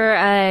 Yes, for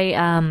a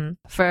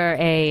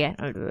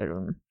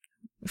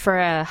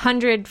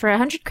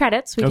 100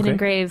 credits, we can Okay.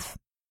 engrave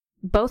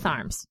both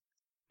arms.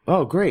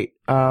 Oh, great.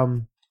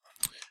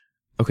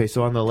 Okay,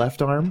 so on the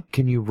left arm,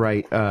 can you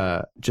write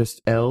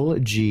just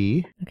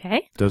LG?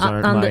 Okay. Those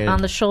aren't on my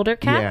the shoulder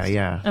cap.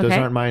 Yeah. Those Okay.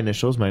 aren't my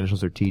initials. My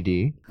initials are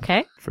TD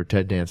Okay. for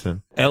Ted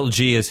Danson.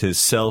 LG is his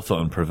cell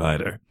phone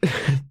provider.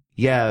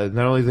 Yeah,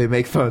 not only do they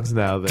make phones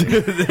now,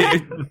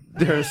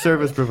 they're a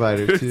service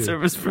provider too.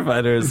 Service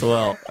provider as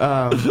well.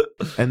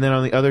 And then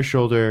on the other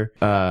shoulder,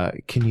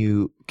 can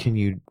you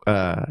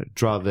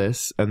draw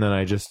this? And then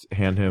I just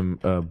hand him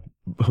a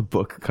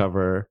book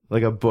cover,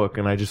 like a book,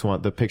 and I just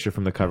want the picture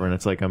from the cover, and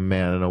it's like a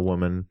man and a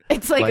woman.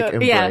 It's like,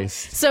 yeah.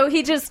 embraced. So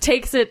he just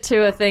takes it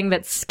to a thing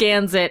that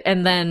scans it,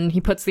 and then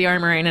he puts the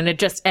armor in, and it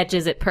just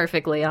etches it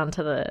perfectly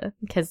onto the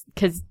because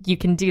you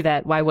can do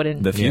that. Why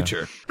wouldn't The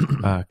future.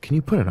 Can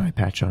you put an eye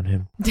patch on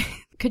him?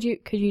 Could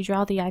you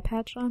draw the eye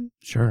patch on?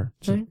 Sure,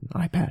 it's an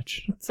Right. eye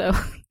patch. So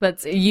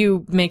that's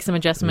you make some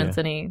adjustments,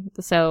 and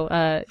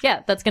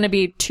that's going to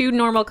be 2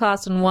 normal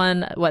costs and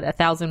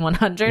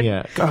 1,100.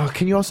 Yeah. Oh,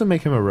 can you also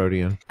make him a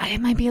Rhodian?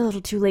 It might be a little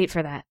too late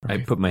for that. I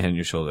put my hand on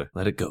your shoulder.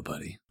 Let it go,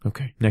 buddy.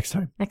 Okay, next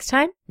time. Next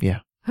time.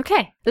 Yeah.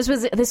 Okay. This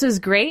was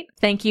great.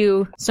 Thank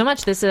you so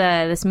much.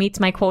 This meets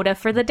my quota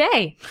for the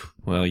day.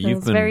 Well,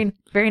 It's very,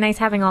 very nice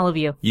having all of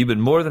you. you've been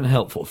more than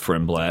helpful,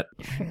 Frimblat.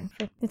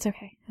 It's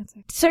okay.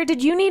 Sir,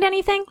 did you need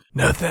anything?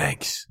 No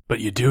thanks,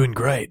 but you're doing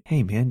great.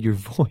 Hey, man, your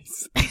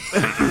voice.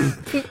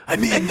 I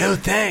mean, no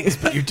thanks,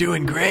 but you're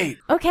doing great.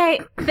 Okay.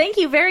 Thank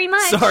you very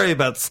much. Sorry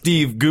about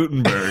Steve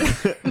Gutenberg.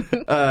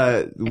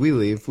 We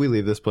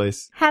leave this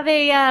place. Have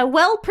a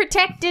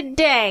well-protected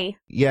day.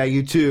 Yeah,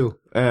 you too.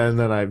 And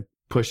then I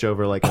push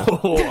over like a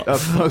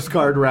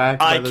postcard rack.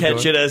 by I the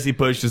catch door. it as he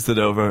pushes it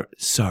over.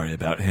 Sorry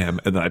about him,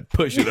 and then I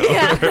push it over.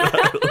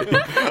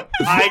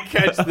 I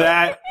catch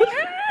that.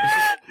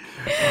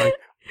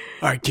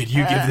 All right, kid,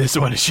 you give this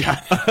one a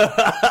shot.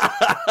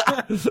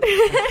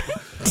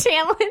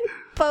 Tamlin,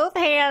 both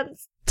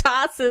hands,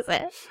 tosses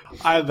it.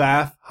 I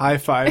laugh, high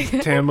five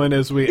Tamlin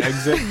as we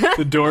exit.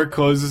 The door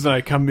closes, and I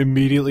come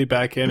immediately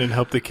back in and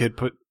help the kid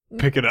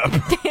pick it up.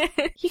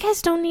 You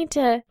guys don't need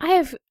to.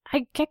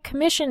 I get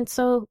commissioned,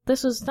 so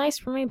this was nice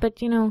for me, but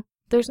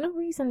there's no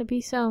reason to be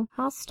so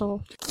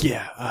hostile.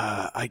 Yeah,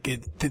 I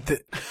get.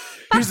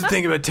 Here's the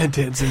thing about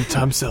Tentans and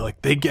Tom Selleck.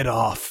 They get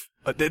off.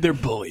 They're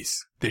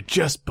bullies. They're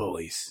just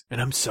bullies. And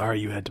I'm sorry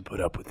you had to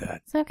put up with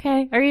that. It's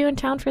okay. Are you in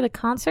town for the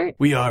concert?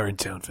 We are in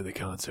town for the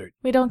concert.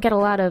 We don't get a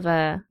lot of,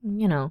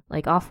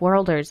 like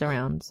off-worlders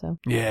around, so.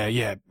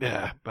 Yeah.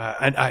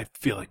 And I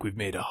feel like we've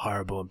made a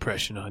horrible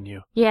impression on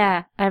you.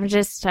 Yeah, I'm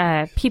just,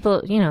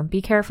 people,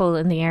 be careful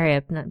in the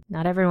area.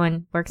 Not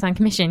everyone works on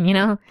commission,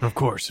 Of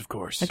course.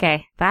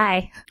 Okay,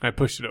 bye. I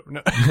pushed it over.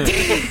 No.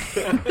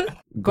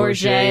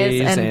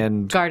 Gorgets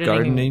and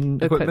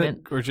gardening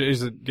equipment.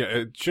 Gorgets,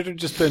 it should have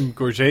just been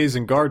Gorgets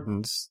and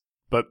Gardens,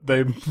 but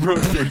they wrote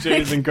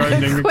Gorgets and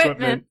Gardening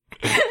Equipment.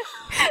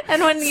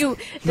 And when are you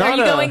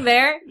going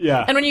there?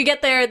 Yeah. And when you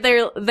get there,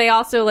 they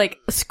also like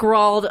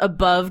scrawled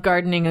above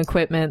gardening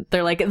equipment.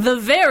 They're like the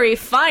very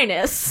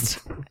finest.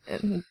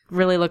 It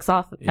really looks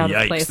out of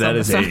place.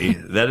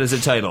 Yikes! That is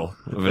a title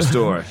of a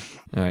store.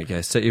 All right,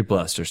 guys, set your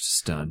blasters to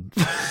stun.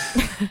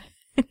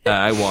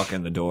 I walk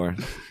in the door.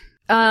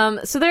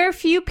 So there are a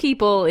few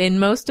people in,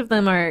 most of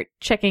them are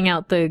checking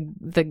out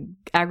the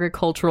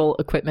agricultural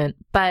equipment,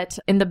 but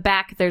in the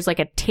back there's like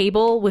a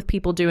table with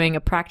people doing a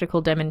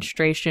practical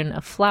demonstration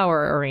of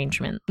flower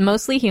arrangement.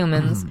 Mostly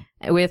humans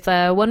with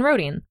one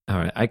Rhodian. All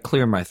right, I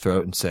clear my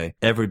throat and say,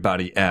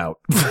 "Everybody out."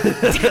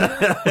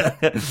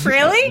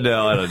 Really?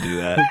 No, I don't do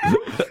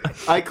that.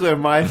 I clear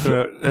my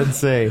throat and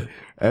say,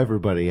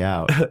 "Everybody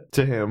out"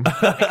 to him.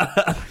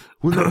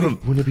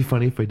 Wouldn't it be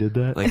funny if I did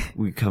that? Like,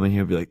 we come in here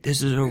and be like,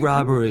 "This is a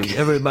robbery.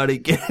 Everybody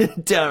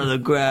get down on the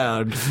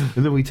ground."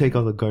 And then we take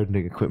all the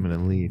gardening equipment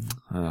and leave.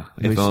 And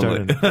we If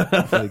only.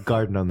 start a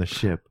garden on the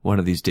ship. One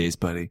of these days,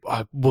 buddy.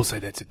 I will say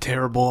that's a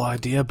terrible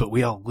idea, but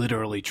we are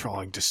literally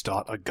trying to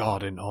start a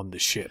garden on the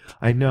ship.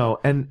 I know.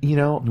 And,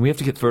 We have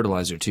to get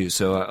fertilizer, too,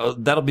 so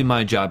that'll be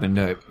my job,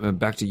 and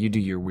back to you do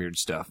your weird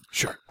stuff.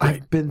 Sure.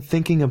 I've been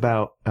thinking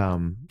about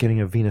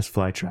getting a Venus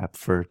flytrap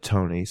for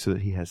Tony so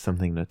that he has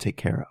something to take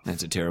care of.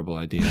 That's a terrible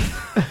idea.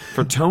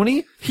 For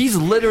Tony, he's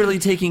literally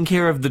taking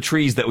care of the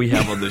trees that we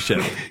have on the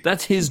ship.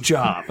 That's his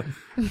job.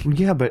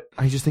 Yeah, but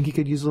I just think he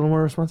could use a little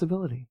more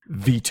responsibility.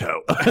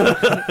 Veto.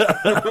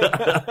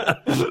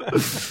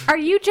 Are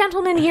you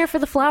gentlemen here for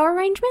the flower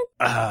arrangement?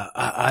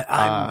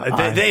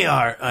 They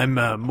are.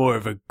 I'm more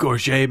of a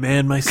Gorget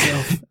man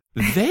myself.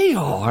 They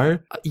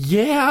are?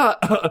 Yeah.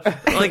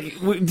 Like,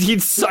 he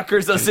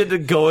suckers us into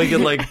going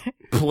and, like,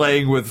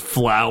 playing with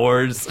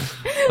flowers.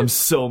 I'm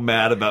so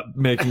mad about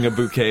making a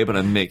bouquet, but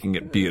I'm making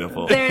it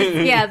beautiful.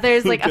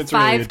 There's like a Gets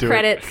really 5 into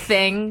credit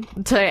thing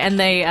and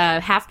they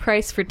half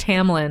price for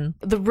Tamlin.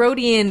 The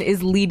Rhodian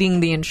is leading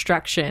the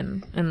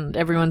instruction and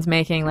everyone's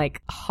making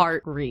like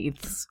heart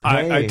wreaths.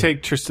 I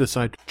take Trist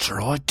aside.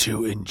 Try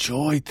to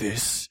enjoy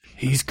this.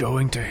 He's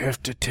going to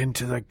have to tend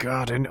to the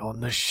garden on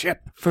the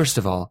ship. First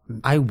of all,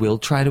 I will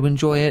try to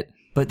enjoy it,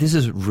 but this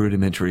is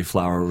rudimentary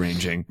flower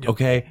arranging,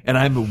 okay? And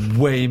I'm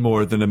way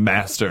more than a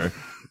master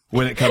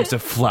when it comes to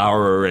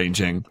flower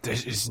arranging.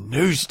 This is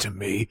news to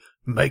me.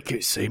 Make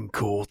it seem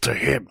cool to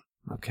him.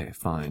 Okay,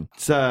 fine.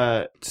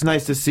 It's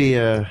nice to see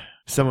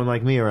someone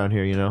like me around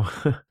here, You're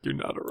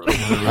not around.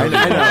 I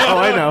know. Oh,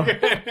 I know.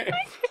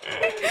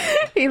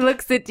 He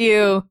looks at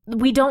you.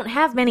 We don't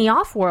have many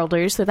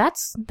off-worlders, so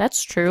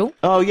that's true.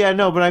 Oh, yeah,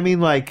 no, but I mean,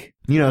 like,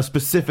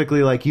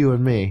 specifically like you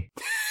and me.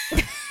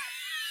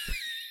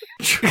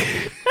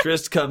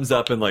 Trist comes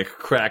up and, like,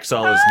 cracks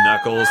all his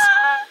knuckles.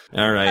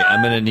 All right,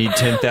 I'm going to need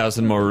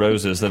 10,000 more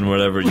roses than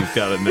whatever you've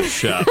got in this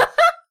shop.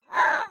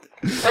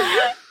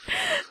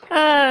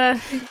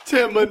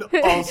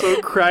 Tamlin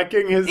also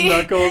cracking his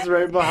knuckles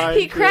right behind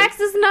He cracks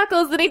his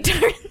knuckles and he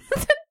turns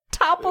and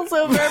topples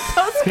over a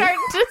postcard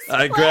display.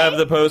 I grab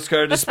the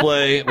postcard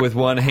display with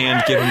one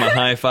hand, give him a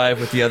high five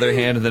with the other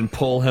hand, and then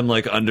pull him,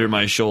 like, under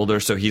my shoulder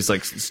so he's,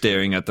 like,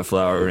 staring at the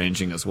flower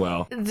arranging as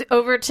well.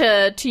 Over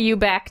to you,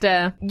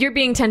 Bacta. You're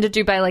being tended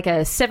to by like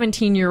a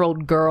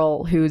 17-year-old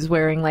girl who's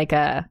wearing like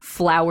a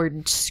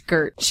flowered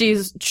skirt.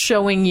 She's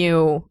showing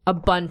you a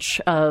bunch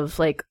of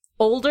like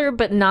older,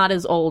 but not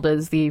as old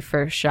as the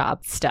first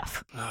shop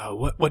stuff.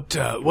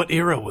 What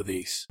era were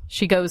these?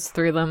 She goes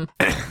through them.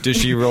 Does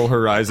she roll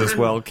her eyes as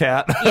well,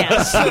 Kat?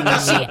 Yes,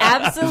 she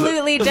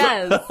absolutely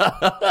does.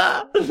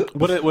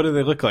 What do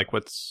they look like?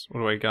 What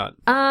do I got?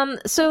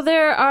 So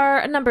there are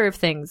a number of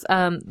things.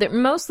 They're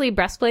mostly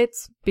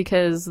breastplates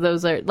because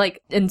those are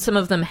like, and some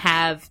of them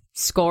have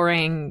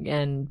scoring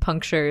and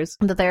punctures.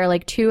 But there are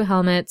like 2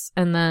 helmets,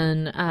 and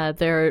then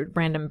there are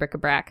random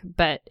bric-a-brac.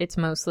 But it's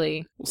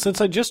mostly.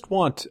 Since I just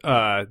want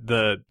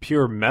the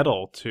pure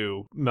metal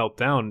to melt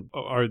down,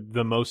 are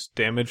the most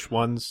damaged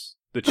ones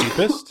the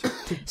cheapest?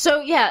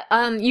 So yeah,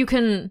 you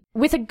can,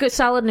 with a good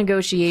solid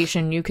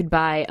negotiation, you could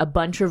buy a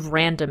bunch of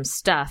random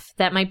stuff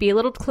that might be a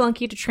little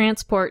clunky to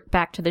transport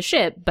back to the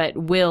ship, but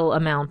will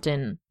amount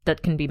in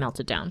that can be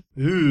melted down.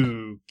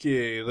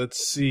 Okay,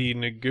 let's see.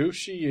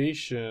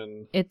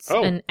 Negotiation. It's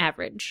an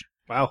average.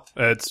 Wow,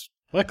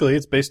 luckily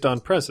it's based on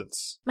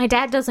presence. My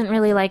dad doesn't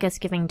really like us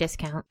giving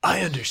discount. I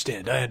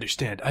understand. I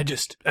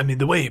mean,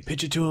 the way you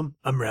pitch it to them,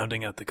 I'm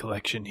rounding out the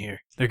collection here.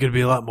 They're going to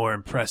be a lot more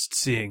impressed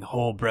seeing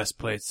whole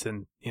breastplates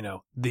than,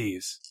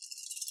 these.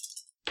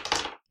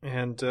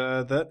 And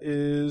that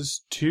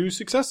is 2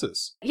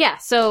 successes. Yeah,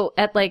 so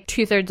at like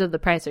 2/3 of the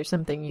price or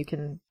something, you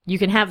can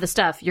have the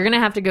stuff. You're gonna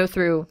have to go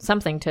through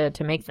something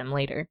to make them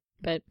later.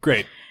 But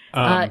great.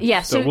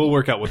 So we'll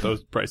work out what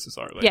those prices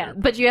are later. Yeah,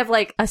 but you have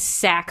like a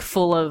sack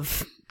full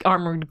of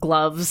armored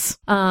gloves.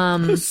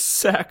 A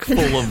sack full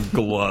of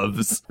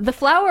gloves. The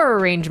flower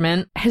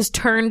arrangement has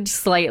turned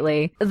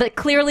slightly.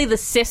 Clearly the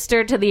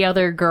sister to the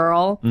other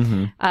girl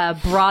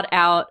brought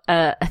out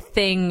a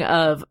thing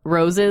of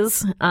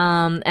roses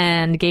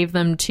and gave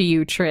them to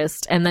you,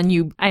 Trist. And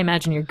then I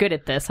imagine you're good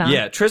at this, huh?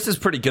 Yeah, Trist is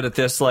pretty good at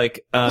this. I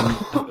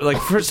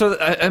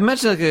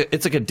imagine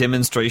it's like a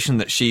demonstration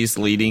that she's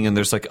leading, and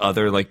there's like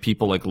other like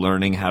people like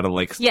learning how to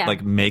like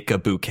make a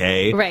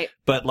bouquet. Right.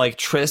 But like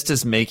Trist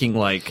is making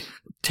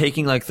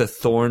taking like the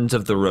thorns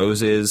of the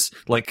roses,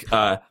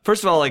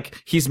 first of all,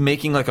 like he's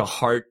making like a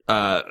heart,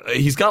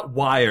 he's got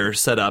wire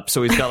set up,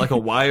 so he's got like a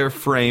wire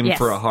frame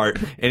for a heart,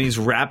 and he's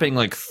wrapping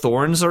like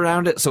thorns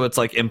around it, so it's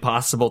like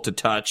impossible to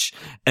touch,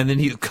 and then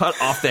he cut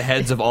off the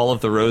heads of all of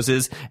the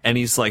roses, and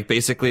he's like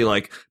basically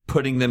like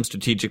putting them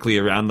strategically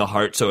around the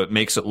heart, so it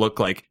makes it look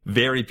like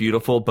very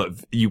beautiful, but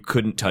you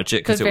couldn't touch it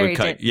because it would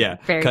cut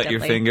your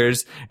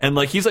fingers, and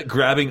like he's like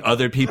grabbing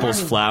other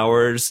people's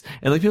flowers,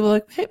 and like people are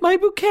like, hey, my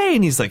bouquet,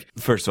 and he's like,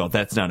 first of all,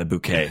 that's not a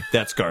bouquet.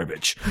 That's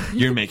garbage.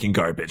 You're making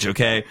garbage,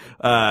 okay?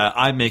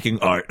 I'm making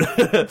art.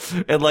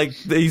 And like,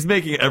 he's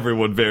making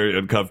everyone very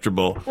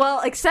uncomfortable.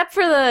 Well, except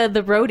for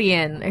the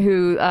Rhodian,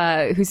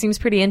 who seems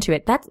pretty into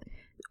it.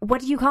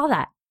 What do you call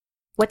that?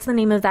 What's the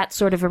name of that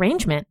sort of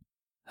arrangement?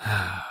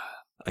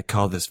 I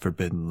call this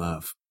forbidden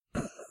love.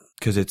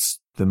 'Cause it's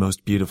the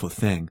most beautiful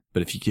thing,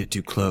 but if you get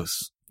too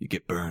close, you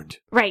get burned.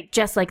 Right,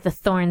 just like the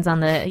thorns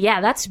on the...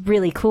 Yeah, that's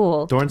really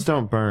cool. Thorns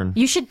don't burn.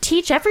 You should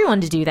teach everyone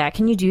to do that.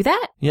 Can you do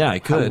that? Yeah, I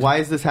could. Why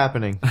is this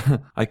happening?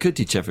 I could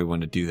teach everyone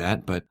to do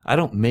that, but I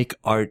don't make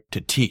art to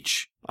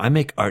teach. I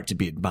make art to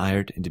be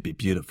admired and to be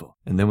beautiful.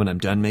 And then when I'm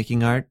done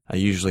making art, I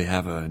usually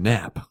have a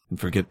nap and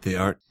forget the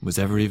art was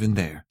ever even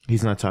there.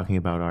 He's not talking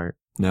about art.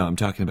 No, I'm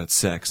talking about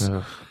sex.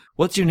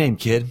 What's your name,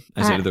 kid?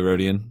 I say to the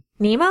Rhodian.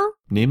 Nemo?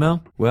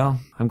 Nemo?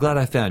 Well, I'm glad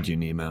I found you,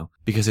 Nemo,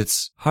 because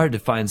it's hard to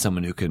find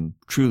someone who can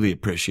truly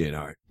appreciate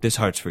art. This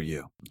heart's for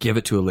you. Give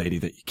it to a lady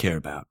that you care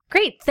about.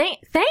 Great,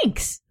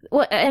 thanks.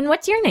 And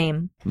what's your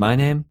name? My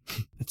name?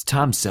 It's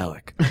Tom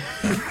Selleck.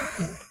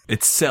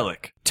 It's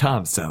Selleck.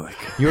 Tom Selleck.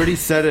 You already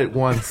said it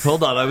once.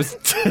 Hold on, I was...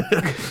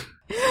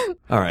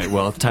 All right,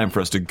 well, it's time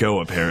for us to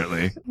go,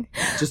 apparently.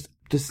 Just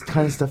this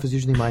kind of stuff is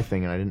usually my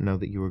thing, and I didn't know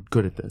that you were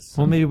good at this.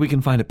 Well, maybe we can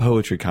find a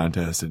poetry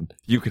contest, and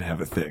you can have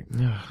a thing.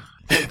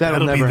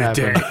 That'll never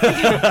happen.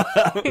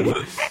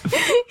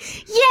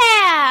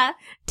 Yeah!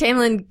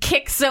 Tamlin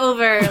kicks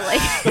over,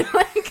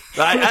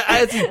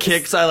 as he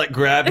kicks, I like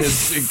grab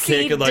his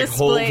kick and like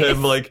hold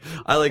him, like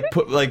I like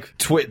put like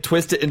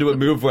twist it into a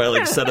move where I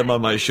like set him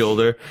on my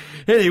shoulder.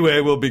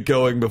 Anyway, we'll be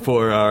going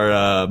before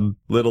our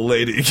little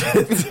lady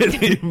gets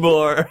any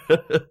more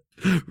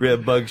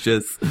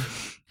rambunctious.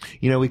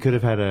 You know, we could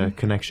have had a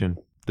connection.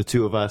 The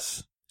two of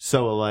us,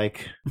 so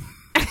alike.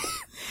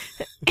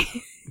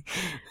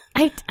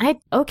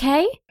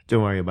 Okay?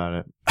 Don't worry about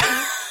it.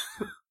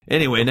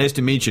 Anyway, nice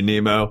to meet you,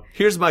 Nemo.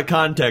 Here's my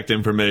contact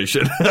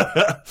information.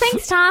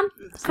 Thanks, Tom.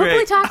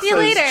 Hopefully talk to you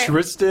later.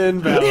 Tristan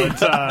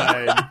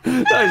Valentine.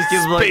 I just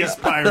give him like Space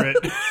pirate.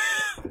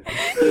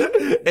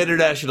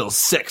 International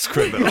sex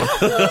criminal.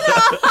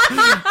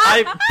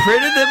 I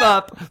printed them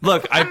up.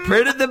 Look, I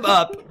printed them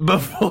up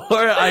before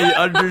I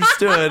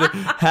understood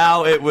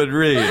how it would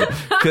read.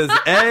 Because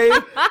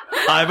A,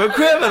 I'm a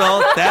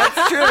criminal.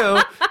 That's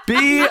true.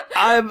 B,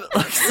 I'm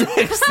like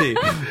 60.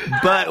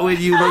 But when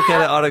you look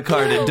at it on a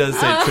card, it does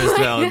say Trist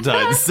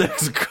Valentine,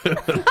 sex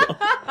criminal.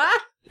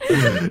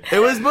 It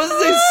was supposed to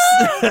say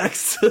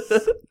sex.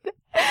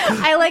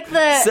 I like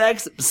the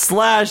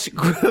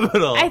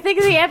sex/criminal. I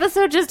think the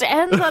episode just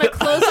ends on a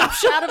close-up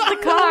shot of the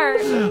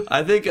card.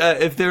 I think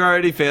if there are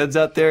any fans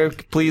out there,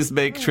 please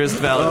make Trist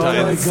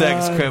Valentine's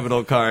sex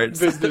criminal cards.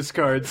 Business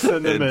cards.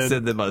 Send them and in.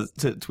 send them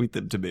tweet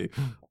them to me.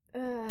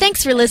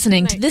 Thanks for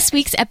listening to this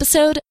week's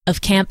episode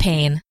of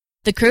Campaign.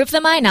 The crew of the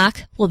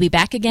Minoc will be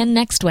back again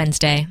next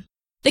Wednesday.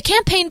 The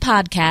Campaign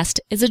podcast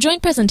is a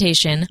joint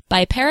presentation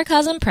by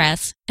Paracosm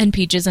Press and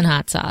Peaches and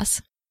Hot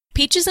Sauce.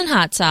 Peaches and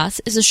Hot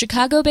Sauce is a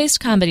Chicago-based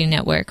comedy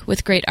network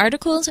with great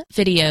articles,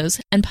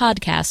 videos, and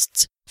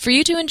podcasts for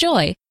you to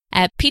enjoy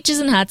at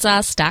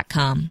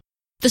peachesandhotsauce.com.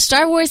 The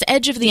Star Wars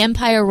Edge of the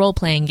Empire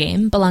role-playing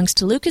game belongs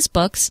to Lucas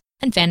Books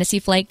and Fantasy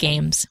Flight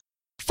Games.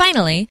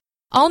 Finally,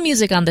 all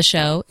music on the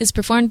show is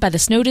performed by the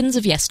Snowdens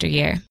of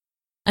yesteryear.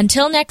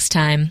 Until next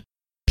time,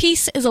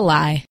 peace is a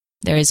lie.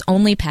 There is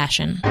only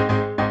passion.